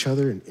knew each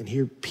other. And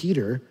here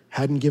Peter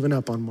hadn't given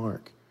up on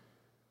Mark.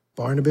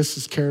 Barnabas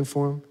is caring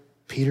for him.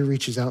 Peter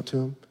reaches out to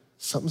him.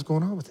 Something's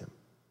going on with him.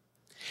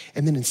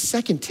 And then in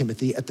 2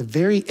 Timothy, at the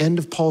very end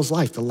of Paul's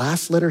life, the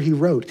last letter he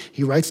wrote,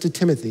 he writes to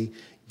Timothy,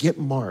 get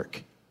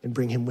Mark and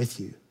bring him with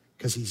you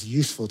because he's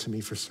useful to me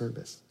for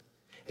service.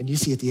 And you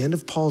see at the end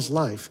of Paul's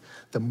life,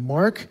 the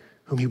Mark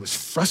whom he was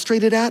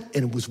frustrated at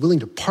and was willing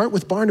to part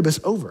with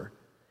Barnabas over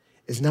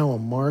is now a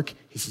Mark.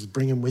 He says,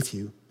 bring him with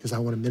you because I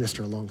want to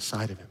minister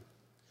alongside of him.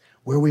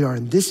 Where we are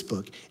in this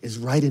book is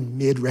right in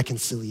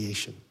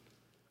mid-reconciliation,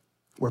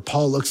 where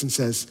Paul looks and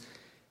says,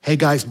 hey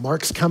guys,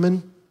 Mark's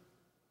coming.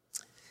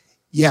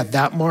 Yeah,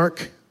 that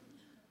Mark.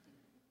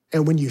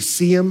 And when you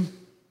see him,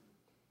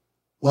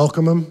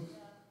 welcome him.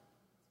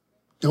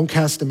 Don't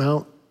cast him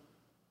out.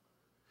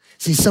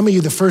 See, some of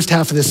you, the first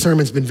half of this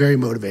sermon's been very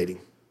motivating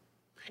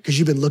because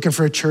you've been looking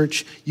for a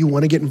church. You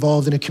want to get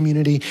involved in a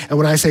community. And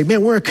when I say,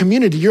 man, we're a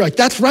community, you're like,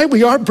 that's right,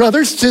 we are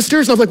brothers,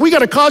 sisters. And I'm like, we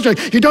got a cause. You're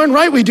like, you're darn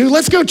right we do.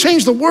 Let's go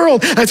change the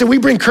world. And I said, we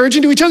bring courage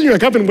into each other. You're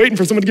like, I've been waiting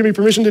for someone to give me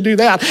permission to do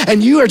that.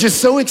 And you are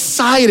just so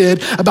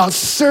excited about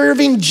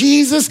serving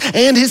Jesus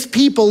and his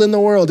people in the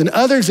world. And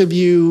others of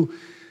you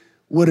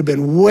would have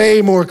been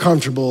way more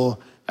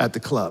comfortable at the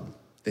club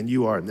than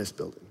you are in this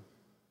building.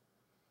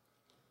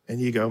 And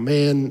you go,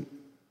 man,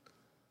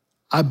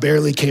 I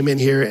barely came in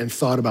here and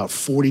thought about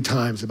 40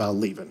 times about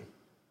leaving.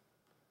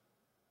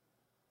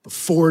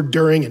 Before,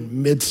 during, and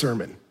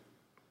mid-sermon.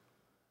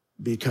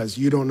 Because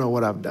you don't know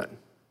what I've done.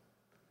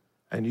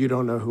 And you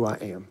don't know who I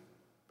am.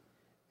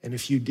 And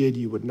if you did,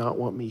 you would not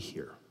want me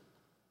here.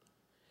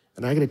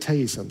 And I gotta tell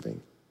you something.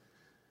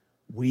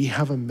 We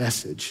have a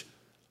message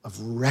of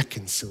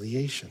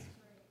reconciliation.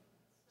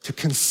 To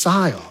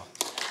reconcile.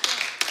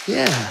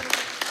 Yeah.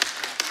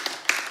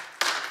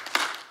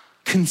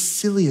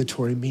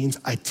 Conciliatory means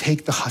I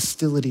take the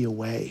hostility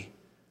away.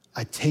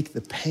 I take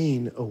the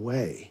pain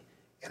away,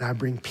 and I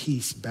bring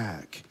peace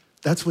back.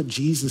 That's what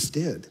Jesus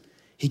did.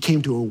 He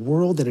came to a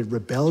world that had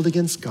rebelled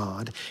against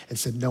God and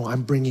said, no,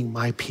 I'm bringing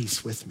my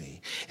peace with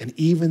me. And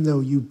even though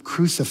you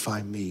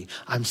crucify me,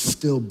 I'm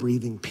still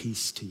breathing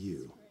peace to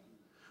you.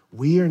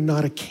 We are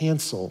not a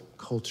cancel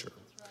culture.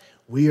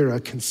 We are a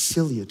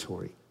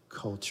conciliatory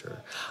culture.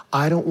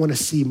 I don't want to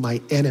see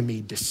my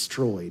enemy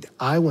destroyed.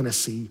 I want to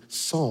see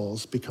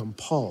Sauls become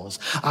Pauls.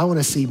 I want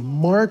to see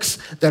Marks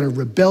that are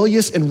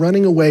rebellious and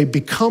running away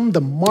become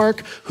the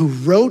Mark who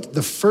wrote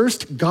the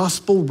first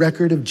gospel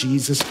record of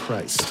Jesus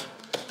Christ.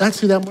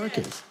 That's who that Mark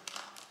is.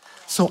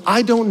 So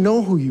I don't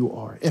know who you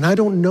are, and I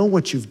don't know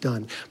what you've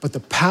done, but the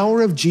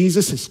power of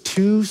Jesus is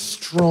too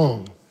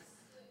strong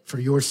for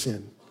your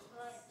sin.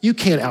 You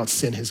can't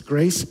out-sin his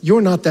grace.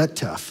 You're not that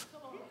tough.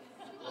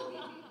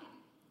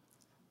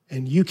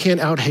 And you can't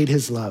out-hate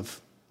his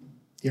love.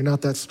 You're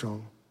not that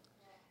strong.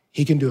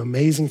 He can do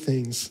amazing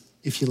things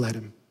if you let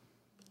him.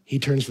 He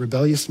turns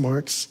rebellious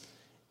Marks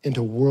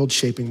into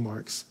world-shaping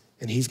Marks,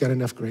 and he's got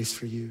enough grace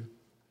for you.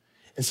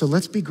 And so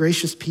let's be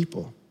gracious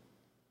people.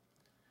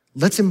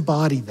 Let's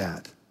embody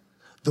that.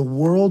 The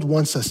world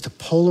wants us to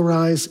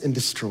polarize and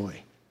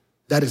destroy.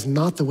 That is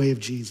not the way of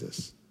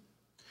Jesus.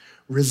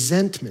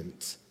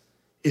 Resentment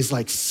is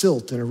like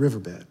silt in a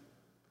riverbed.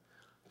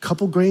 A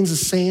couple grains of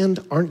sand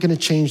aren't gonna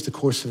change the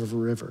course of a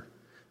river.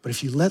 But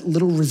if you let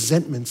little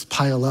resentments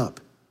pile up,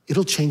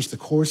 it'll change the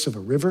course of a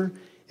river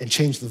and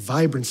change the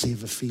vibrancy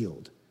of a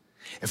field.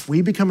 If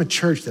we become a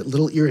church that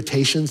little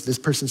irritations, this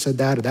person said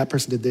that or that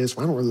person did this,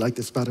 well, I don't really like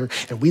this about her,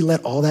 and we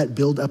let all that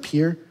build up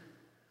here,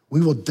 we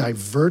will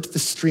divert the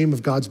stream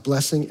of God's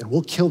blessing and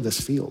we'll kill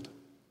this field.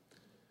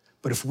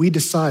 But if we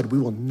decide we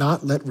will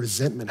not let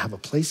resentment have a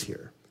place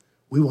here,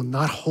 we will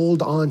not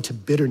hold on to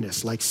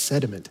bitterness like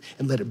sediment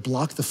and let it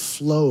block the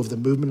flow of the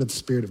movement of the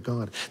Spirit of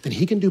God, then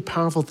he can do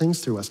powerful things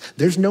through us.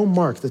 There's no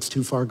Mark that's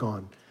too far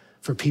gone.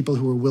 for people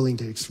who are willing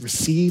to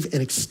receive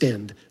and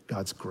extend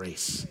God's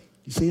grace.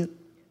 You see it?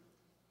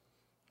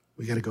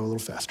 We got to go a little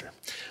faster.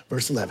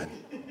 Verse 11.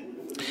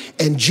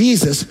 And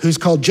Jesus, who's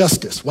called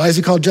Justus. Why is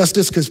he called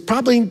Justus? Because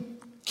probably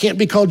can't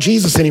be called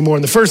Jesus anymore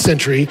in the first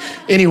century.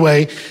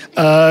 Anyway,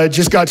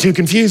 just got too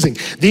confusing.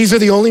 These are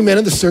the only men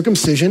of the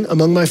circumcision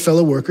among my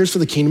fellow workers for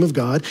the kingdom of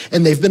God,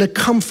 and they've been a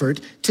comfort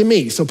to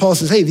me. So Paul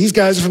says, hey, these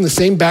guys are from the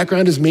same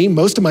background as me.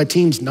 Most of my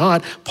team's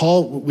not.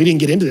 Paul, we didn't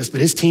get into this, but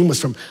his team was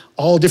from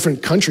all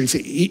different countries.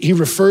 He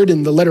referred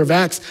in the letter of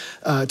Acts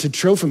to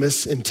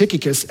Trophimus and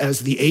Tychicus as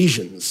the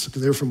Asians,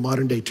 because they were from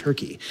modern day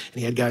Turkey. And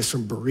he had guys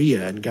from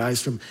Berea and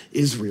guys from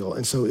Israel.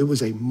 And so it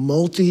was a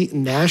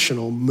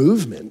multinational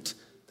movement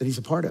that he's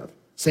a part of.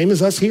 Same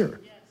as us here.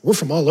 We're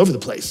from all over the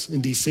place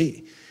in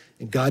DC,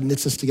 and God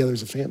knits us together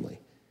as a family.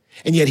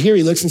 And yet here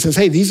he looks and says,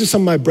 hey, these are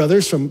some of my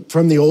brothers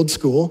from the old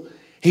school.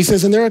 He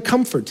says, and they're a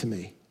comfort to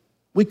me.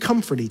 We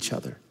comfort each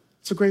other.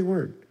 It's a great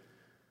word.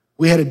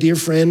 We had a dear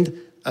friend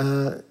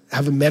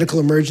have a medical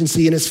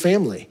emergency in his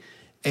family,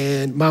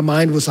 and my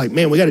mind was like,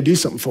 man, we got to do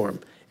something for him.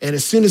 And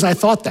as soon as I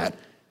thought that,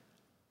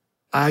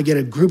 I get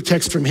a group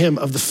text from him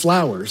of the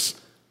flowers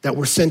that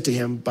were sent to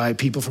him by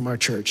people from our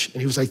church.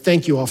 And he was like,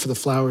 thank you all for the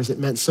flowers. It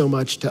meant so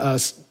much to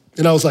us.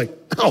 And I was like,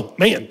 oh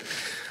man,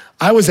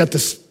 I was at the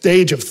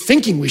stage of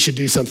thinking we should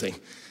do something.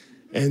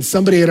 And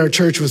somebody at our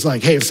church was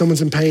like, hey, if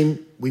someone's in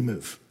pain, we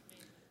move.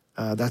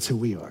 That's who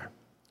we are.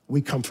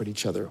 We comfort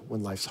each other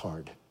when life's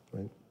hard,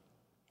 right?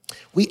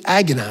 We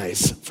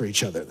agonize for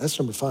each other. That's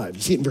number 5.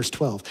 You see it in verse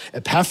 12.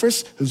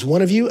 Epaphras, who's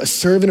one of you, a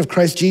servant of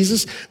Christ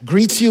Jesus,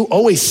 greets you,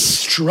 always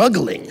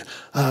struggling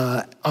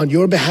on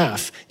your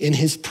behalf in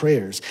his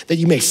prayers, that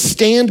you may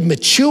stand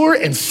mature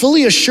and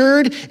fully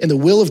assured in the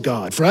will of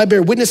God. For I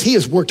bear witness, he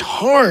has worked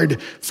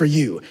hard for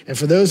you and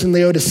for those in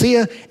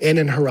Laodicea and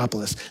in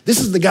Hierapolis. This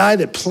is the guy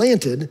that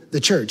planted the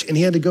church, and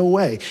he had to go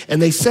away.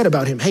 And they said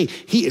about him, hey,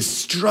 he is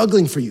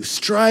struggling for you,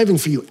 striving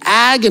for you,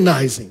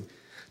 agonizing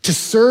to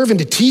serve and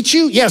to teach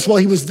you? Yes, while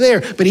he was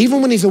there, but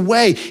even when he's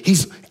away,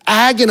 he's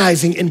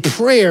agonizing in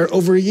prayer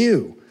over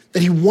you,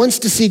 that he wants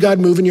to see God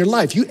move in your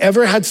life. You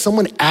ever had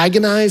someone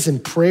agonize in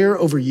prayer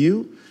over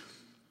you?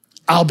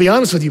 I'll be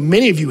honest with you,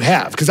 many of you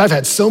have, because I've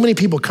had so many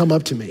people come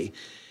up to me,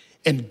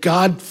 and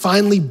God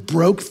finally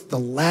broke the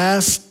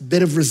last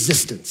bit of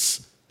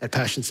resistance at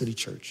Passion City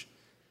Church.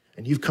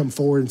 And you've come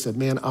forward and said,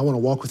 man, I want to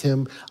walk with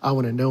him. I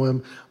want to know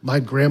him. My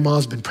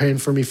grandma's been praying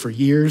for me for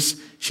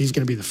years. She's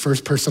going to be the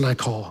first person I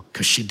call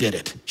because she did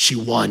it. She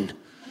won.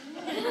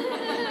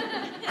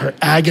 Her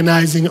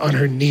agonizing on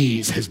her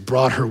knees has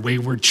brought her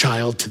wayward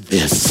child to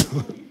this.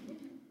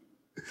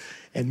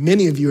 And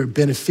many of you are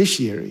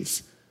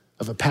beneficiaries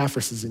of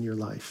Epaphras in your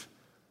life.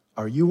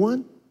 Are you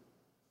one?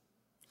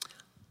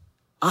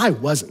 I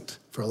wasn't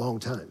for a long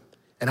time.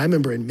 And I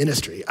remember in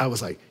ministry, I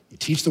was like, you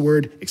teach the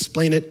word,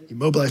 explain it, you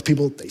mobilize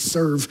people, they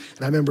serve.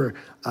 And I remember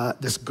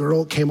this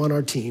girl came on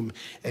our team,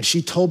 and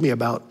she told me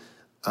about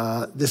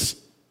this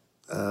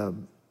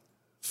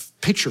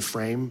picture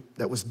frame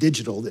that was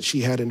digital that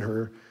she had in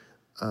her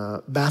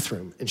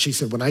bathroom. And she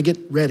said, when I get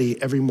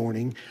ready every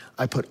morning,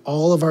 I put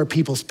all of our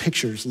people's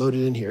pictures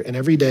loaded in here. And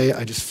every day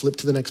I just flip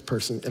to the next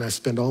person, and I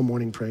spend all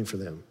morning praying for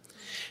them.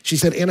 She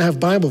said, and I have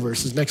Bible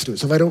verses next to it.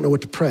 So if I don't know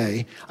what to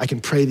pray, I can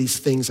pray these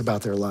things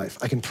about their life.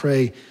 I can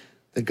pray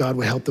that God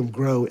would help them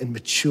grow and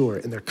mature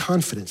in their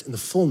confidence in the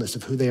fullness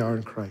of who they are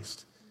in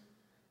Christ.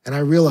 And I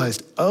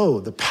realized, oh,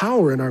 the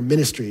power in our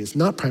ministry is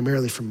not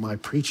primarily from my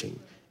preaching.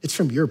 It's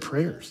from your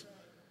prayers.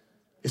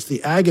 It's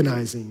the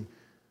agonizing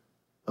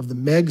of the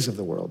Megs of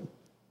the world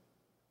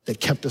that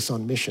kept us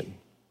on mission.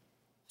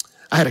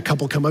 I had a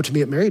couple come up to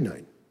me at married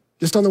night,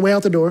 just on the way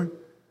out the door.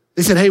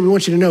 They said, hey, we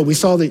want you to know, we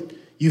saw that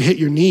you hit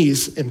your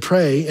knees and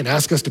pray and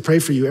ask us to pray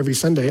for you every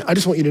Sunday. I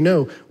just want you to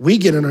know, we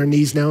get on our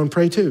knees now and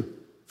pray too,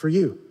 for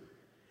you.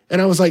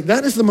 And I was like,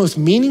 that is the most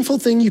meaningful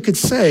thing you could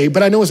say,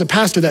 but I know as a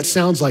pastor that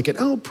sounds like it.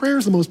 Oh, prayer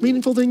is the most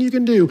meaningful thing you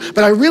can do.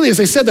 But I really, as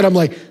I said that, I'm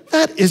like,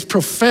 that is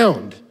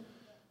profound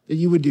that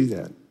you would do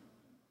that.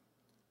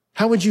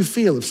 How would you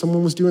feel if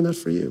someone was doing that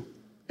for you?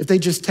 If they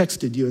just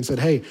texted you and said,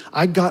 hey,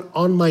 I got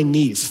on my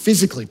knees,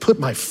 physically put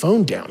my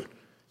phone down,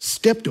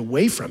 stepped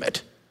away from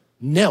it,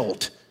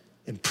 knelt,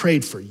 and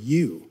prayed for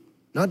you,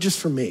 not just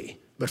for me,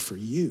 but for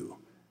you.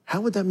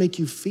 How would that make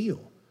you feel?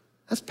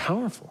 That's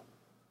powerful.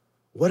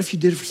 What if you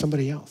did it for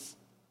somebody else?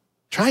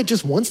 Try it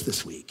just once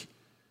this week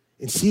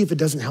and see if it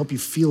doesn't help you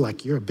feel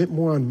like you're a bit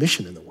more on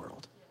mission in the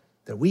world,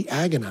 that we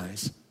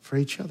agonize for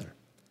each other.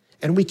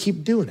 And we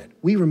keep doing it.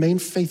 We remain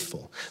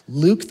faithful.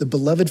 Luke, the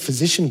beloved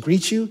physician,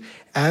 greets you,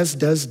 as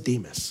does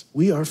Demas.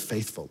 We are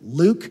faithful.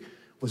 Luke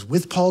was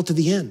with Paul to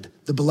the end.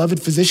 The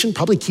beloved physician,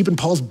 probably keeping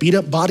Paul's beat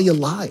up body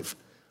alive.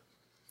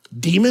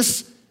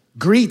 Demas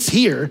greets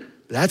here.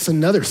 That's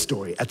another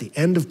story. At the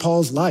end of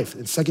Paul's life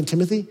in 2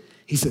 Timothy,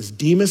 he says,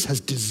 Demas has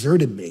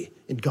deserted me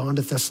and gone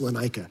to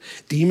Thessalonica.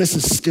 Demas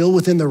is still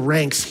within the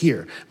ranks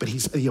here, but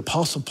he's the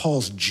Apostle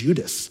Paul's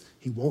Judas.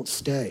 He won't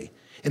stay.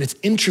 And it's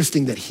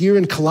interesting that here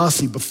in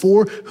Colossae,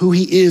 before who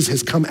he is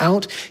has come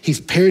out,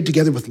 he's paired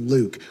together with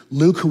Luke.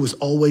 Luke, who was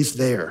always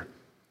there.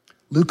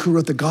 Luke, who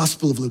wrote the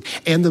Gospel of Luke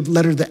and the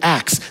letter of the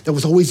Acts, that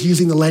was always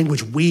using the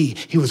language we.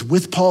 He was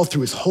with Paul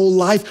through his whole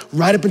life,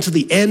 right up until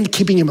the end,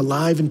 keeping him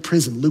alive in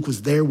prison. Luke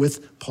was there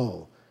with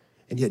Paul,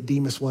 and yet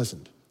Demas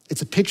wasn't.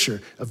 It's a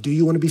picture of, do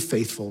you want to be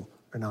faithful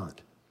or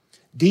not?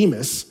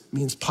 Demas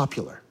means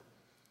popular.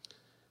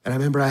 And I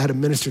remember I had a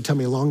minister tell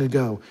me long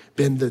ago,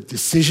 Ben, the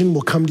decision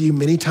will come to you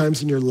many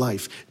times in your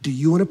life. Do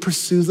you want to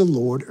pursue the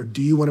Lord, or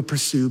do you want to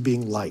pursue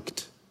being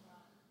liked?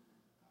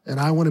 And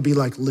I want to be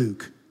like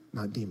Luke,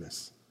 not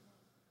Demas.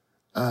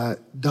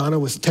 Donna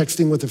was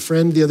texting with a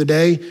friend the other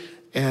day,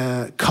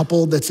 a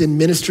couple that's in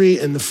ministry,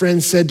 and the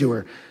friend said to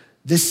her,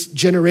 this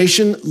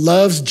generation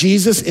loves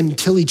Jesus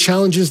until he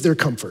challenges their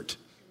comfort.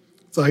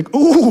 It's like,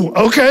 ooh,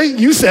 okay,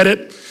 you said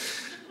it.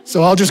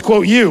 So I'll just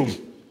quote you.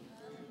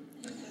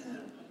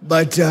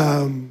 But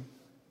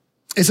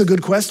it's a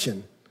good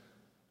question.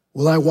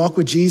 Will I walk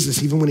with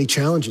Jesus even when he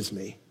challenges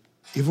me,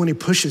 even when he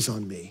pushes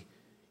on me?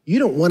 You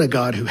don't want a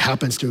God who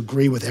happens to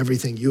agree with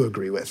everything you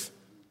agree with.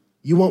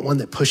 You want one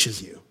that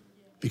pushes you,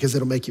 because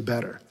it'll make you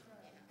better.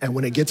 And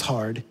when it gets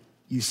hard,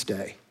 you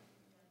stay.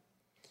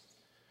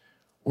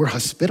 We're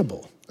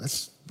hospitable.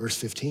 That's verse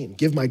 15.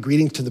 Give my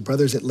greetings to the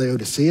brothers at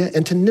Laodicea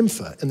and to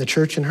Nympha and the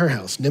church in her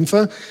house.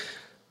 Nympha,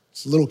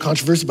 it's a little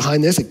controversy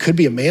behind this. It could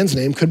be a man's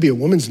name, could be a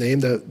woman's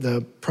name.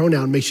 The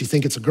pronoun makes you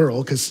think it's a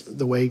girl, because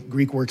the way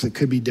Greek works, it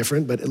could be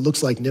different, but it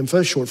looks like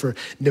Nympha, short for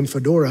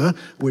Nymphadora,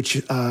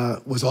 which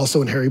was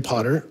also in Harry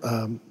Potter.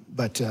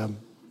 But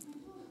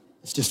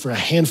it's just for a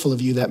handful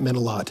of you that meant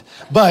a lot.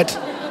 But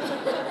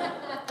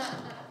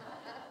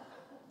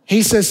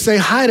he says, say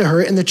hi to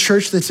her in the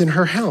church that's in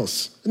her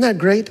house. Isn't that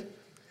great?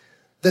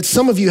 That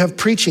some of you have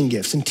preaching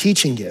gifts and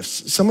teaching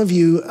gifts. Some of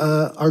you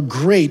are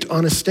great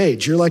on a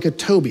stage. You're like a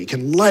Toby,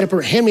 can light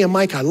up, hand me a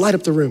mic, I light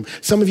up the room.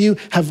 Some of you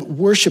have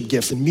worship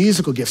gifts and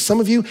musical gifts. Some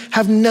of you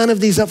have none of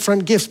these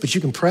upfront gifts, but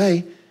you can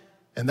pray.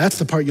 And that's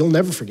the part you'll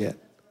never forget.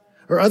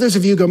 Or others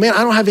of you go, man,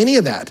 I don't have any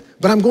of that,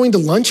 but I'm going to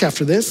lunch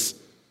after this.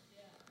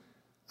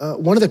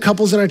 One of the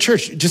couples in our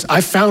church, I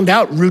found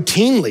out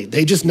routinely,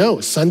 they just know,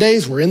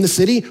 Sundays, we're in the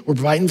city, we're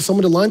providing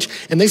someone to lunch,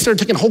 and they started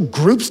taking whole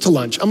groups to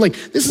lunch. I'm like,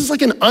 this is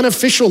like an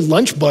unofficial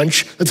lunch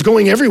bunch that's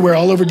going everywhere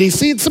all over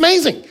DC. It's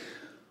amazing.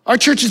 Our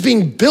church is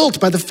being built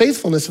by the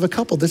faithfulness of a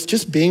couple that's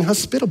just being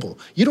hospitable.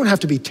 You don't have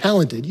to be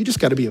talented, you just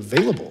got to be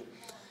available.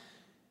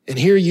 And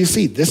here you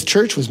see, this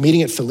church was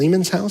meeting at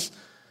Philemon's house,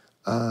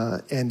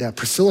 and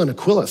Priscilla and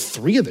Aquila,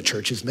 3 of the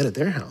churches met at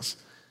their house.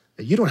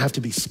 You don't have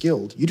to be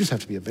skilled, you just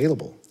have to be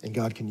available, and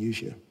God can use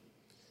you.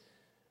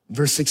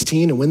 Verse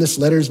 16, and when this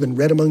letter has been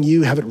read among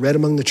you, have it read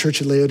among the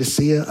church of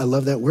Laodicea. I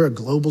love that. We're a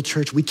global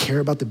church. We care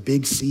about the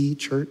big C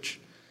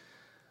church.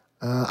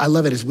 I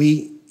love it as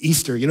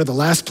Easter, the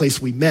last place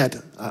we met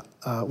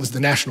was the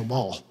National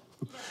Mall.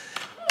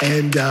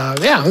 And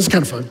it was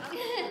kind of fun.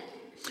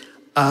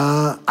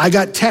 I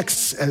got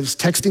texts. I was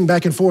texting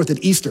back and forth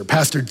at Easter.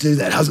 Pastor, do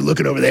that. How's it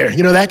looking over there?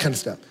 That kind of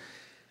stuff.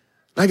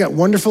 I got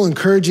wonderful,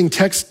 encouraging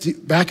texts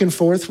back and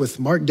forth with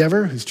Mark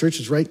Dever, whose church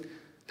is right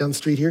down the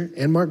street here,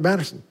 and Mark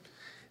Batterson.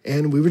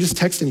 And we were just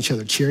texting each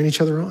other, cheering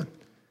each other on.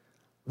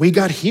 We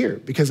got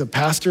here because a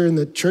pastor in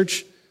the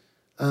church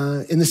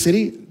in the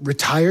city,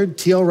 retired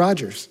T.L.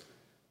 Rogers,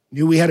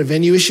 knew we had a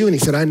venue issue, and he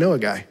said, I know a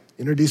guy.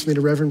 Introduced me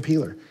to Reverend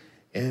Peeler.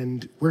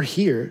 And we're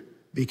here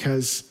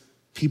because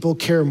people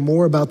care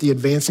more about the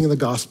advancing of the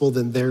gospel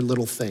than their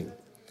little thing.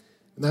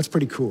 And that's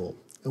pretty cool.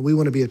 And we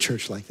want to be a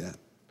church like that.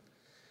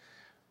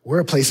 We're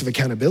a place of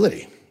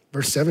accountability.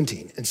 Verse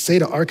 17, and say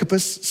to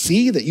Archippus,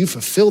 see that you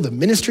fulfill the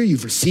ministry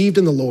you've received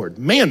in the Lord.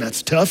 Man,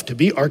 that's tough to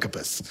be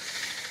Archippus.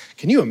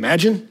 Can you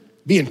imagine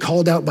being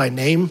called out by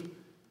name?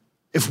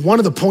 If one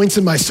of the points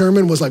in my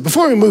sermon was like,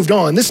 before we moved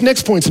on, this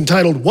next point's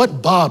entitled,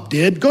 What Bob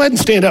Did. Go ahead and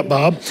stand up,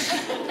 Bob.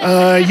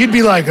 You'd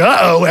be like,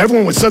 uh-oh.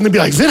 Everyone would suddenly be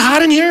like, is it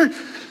hot in here?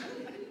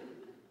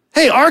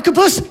 Hey,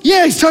 Archippus?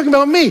 Yeah, he's talking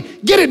about me.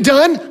 Get it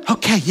done.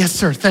 Okay, yes,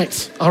 sir,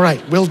 thanks. All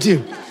right, will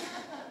do.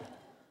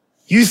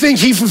 You think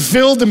he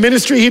fulfilled the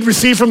ministry he'd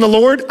received from the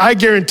Lord? I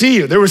guarantee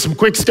you, there was some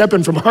quick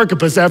stepping from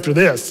Archippus after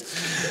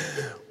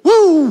this.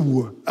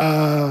 Woo!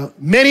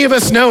 Many of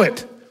us know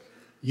it.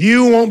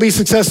 You won't be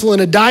successful in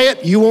a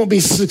diet. You won't be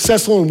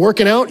successful in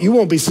working out. You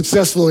won't be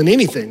successful in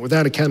anything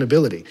without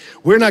accountability.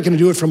 We're not going to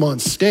do it from on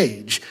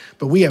stage,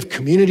 but we have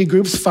community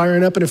groups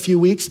firing up in a few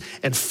weeks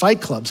and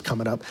fight clubs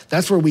coming up.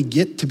 That's where we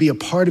get to be a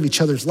part of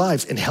each other's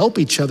lives and help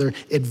each other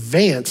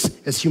advance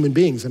as human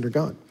beings under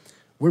God.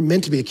 We're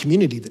meant to be a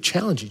community that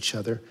challenge each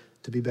other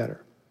to be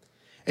better.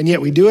 And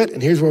yet we do it,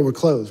 and here's where we're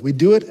closed. We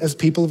do it as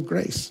people of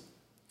grace.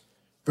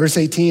 Verse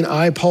 18,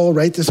 I, Paul,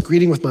 write this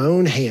greeting with my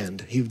own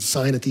hand. He would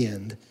sign at the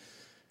end.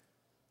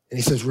 And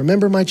he says,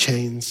 remember my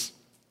chains,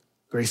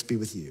 grace be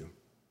with you.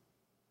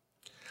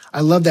 I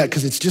love that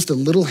because it's just a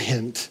little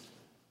hint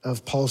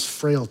of Paul's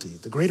frailty.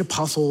 The great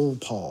apostle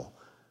Paul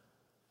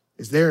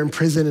is there in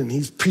prison, and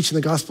he's preaching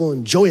the gospel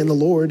and joy in the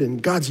Lord,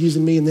 and God's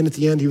using me. And then at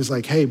the end, he was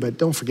like, hey, but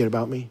don't forget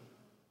about me.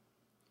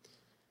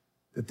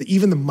 That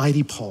even the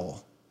mighty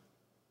Paul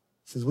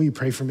says, will you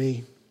pray for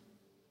me?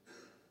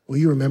 Will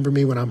you remember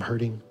me when I'm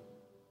hurting?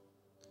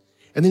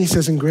 And then he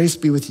says, and grace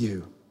be with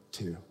you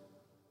too.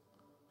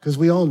 because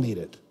we all need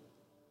it.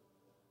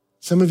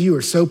 Some of you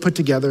are so put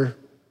together,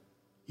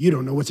 you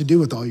don't know what to do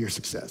with all your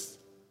success.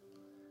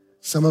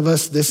 Some of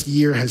us, this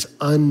year has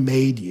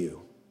unmade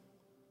you,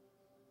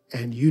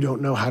 and you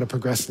don't know how to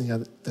progress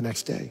the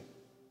next day.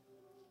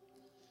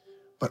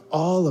 But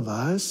all of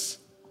us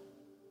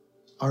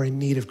are in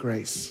need of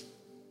grace.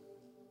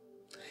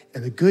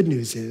 And the good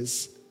news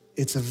is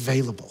it's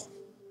available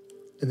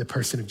in the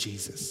person of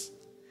Jesus.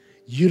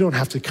 You don't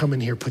have to come in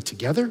here put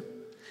together.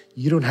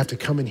 You don't have to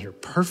come in here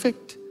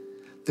perfect.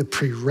 The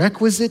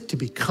prerequisite to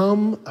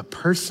become a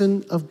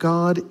person of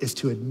God is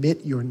to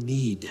admit your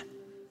need.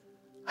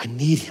 I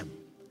need him.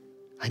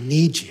 I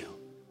need you.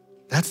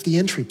 That's the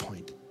entry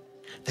point.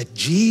 That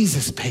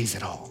Jesus pays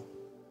it all.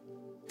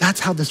 That's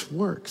how this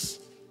works.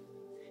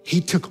 He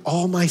took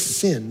all my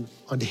sin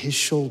onto his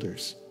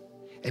shoulders,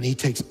 and he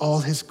takes all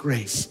his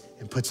grace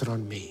and puts it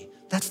on me.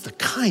 That's the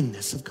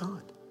kindness of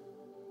God.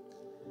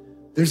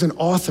 There's an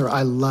author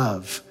I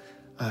love,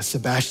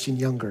 Sebastian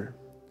Junger.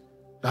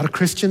 Not a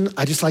Christian.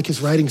 I just like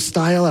his writing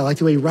style. I like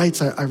the way he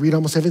writes. I read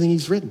almost everything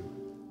he's written.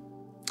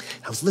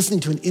 I was listening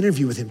to an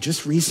interview with him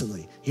just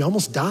recently. He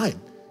almost died.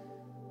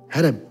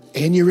 Had an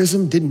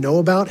aneurysm, didn't know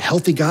about,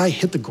 healthy guy,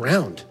 hit the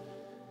ground.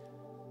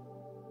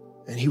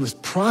 And he was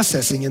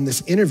processing in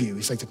this interview.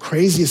 He's like, the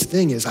craziest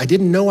thing is I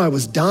didn't know I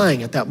was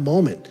dying at that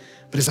moment,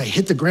 but as I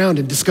hit the ground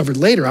and discovered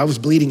later I was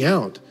bleeding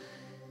out.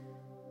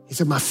 He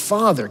said, my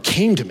father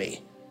came to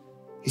me.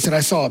 He said,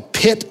 I saw a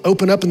pit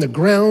open up in the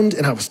ground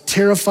and I was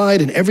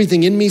terrified and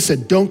everything in me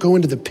said, don't go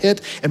into the pit.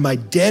 And my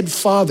dead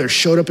father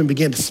showed up and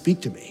began to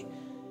speak to me.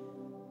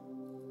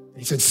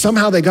 He said,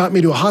 somehow they got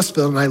me to a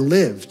hospital and I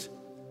lived.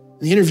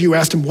 And the interviewer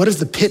asked him, what does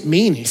the pit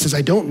mean? He says,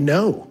 I don't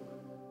know.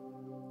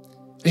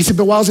 And he said,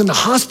 but while I was in the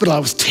hospital, I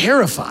was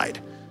terrified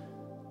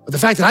with the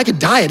fact that I could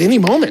die at any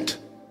moment.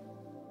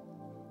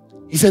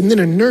 He said, and then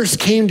a nurse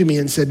came to me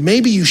and said,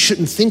 maybe you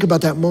shouldn't think about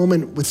that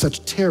moment with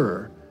such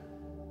terror,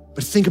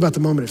 but think about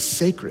the moment as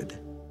sacred,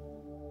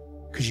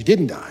 because you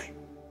didn't die.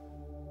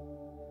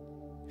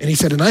 And he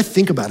said, and I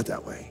think about it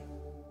that way.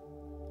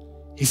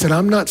 He said,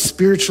 I'm not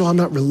spiritual, I'm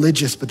not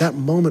religious, but that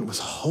moment was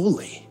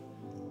holy.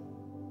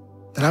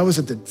 That I was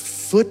at the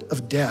foot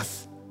of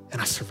death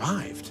and I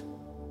survived.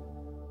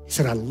 He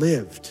said, I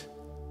lived.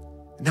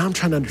 And now I'm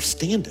trying to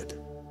understand it.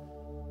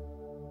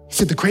 He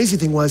said, the crazy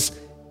thing was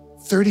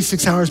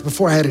 36 hours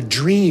before I had a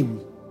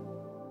dream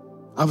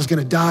I was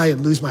gonna die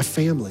and lose my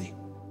family.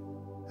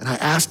 And I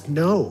asked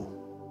no.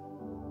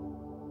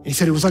 And he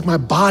said, it was like my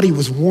body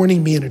was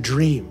warning me in a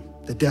dream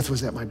that death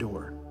was at my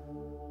door.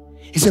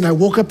 He said, I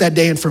woke up that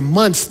day and for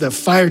months, the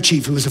fire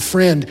chief, who was a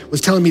friend, was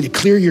telling me to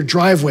clear your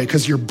driveway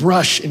because your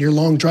brush in your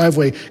long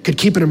driveway could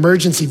keep an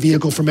emergency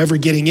vehicle from ever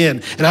getting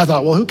in. And I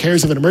thought, well, who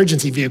cares if an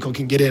emergency vehicle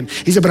can get in?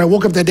 He said, but I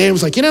woke up that day and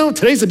was like,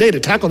 today's the day to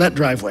tackle that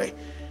driveway.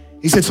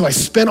 He said, so I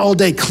spent all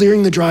day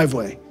clearing the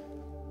driveway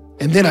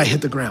and then I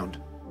hit the ground.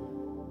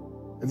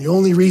 And the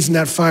only reason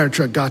that fire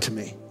truck got to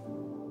me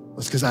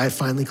was because I had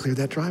finally cleared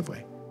that driveway.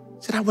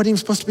 He said, I wasn't even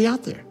supposed to be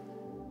out there.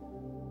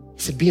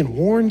 He said, being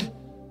warned,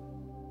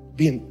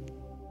 being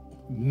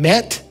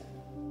met,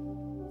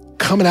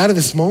 coming out of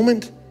this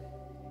moment.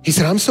 He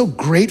said, I'm so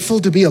grateful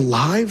to be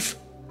alive.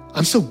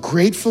 I'm so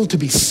grateful to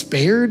be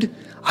spared.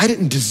 I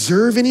didn't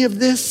deserve any of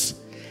this.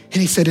 And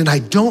he said, and I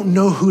don't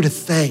know who to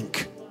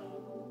thank,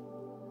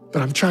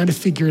 but I'm trying to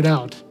figure it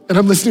out. And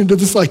I'm listening to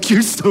this like,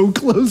 you're so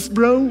close,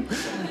 bro.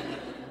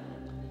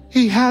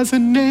 He has a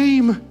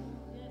name.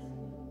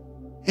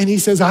 And he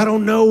says, I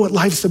don't know what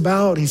life's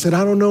about. He said,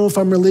 I don't know if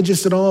I'm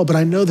religious at all, but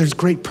I know there's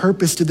great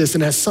purpose to this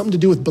and it has something to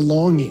do with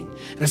belonging.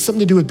 And it has something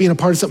to do with being a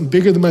part of something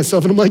bigger than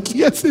myself. And I'm like,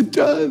 yes, it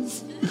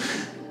does.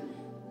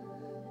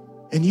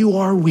 And you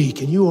are weak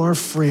and you are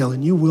frail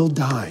and you will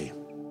die.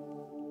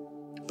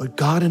 But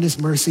God in his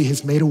mercy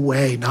has made a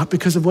way, not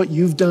because of what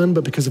you've done,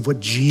 but because of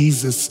what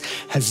Jesus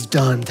has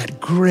done.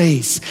 That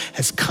grace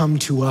has come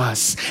to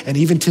us. And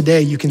even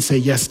today you can say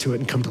yes to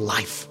it and come to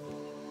life.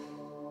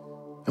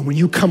 And when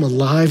you come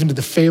alive into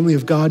the family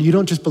of God, you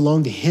don't just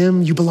belong to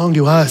him, you belong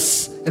to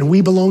us, and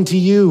we belong to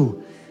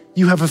you.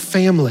 You have a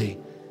family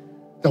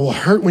that will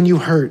hurt when you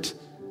hurt,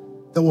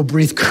 that will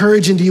breathe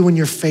courage into you when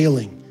you're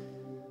failing,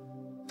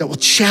 that will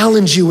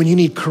challenge you when you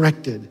need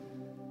corrected,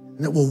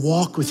 and that will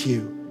walk with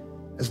you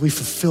as we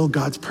fulfill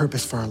God's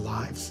purpose for our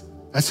lives.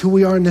 That's who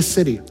we are in this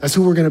city. That's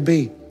who we're gonna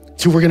be.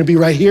 That's who we're gonna be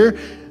right here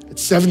at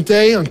Seventh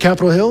Day on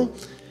Capitol Hill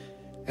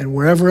and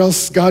wherever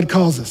else God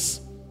calls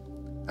us.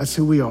 That's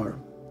who we are.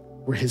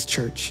 We're his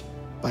church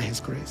by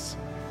his grace.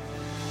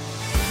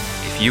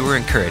 If you were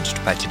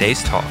encouraged by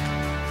today's talk,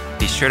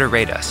 be sure to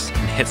rate us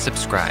and hit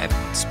subscribe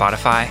on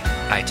Spotify,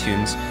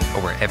 iTunes,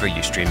 or wherever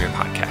you stream your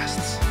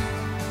podcasts.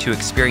 To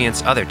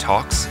experience other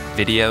talks,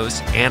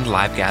 videos, and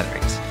live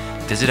gatherings,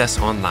 visit us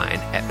online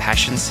at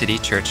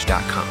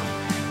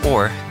PassionCityChurch.com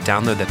or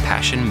download the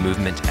Passion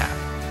Movement app.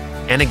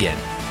 And again,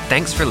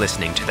 thanks for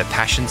listening to the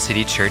Passion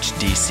City Church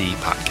DC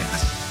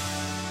podcast.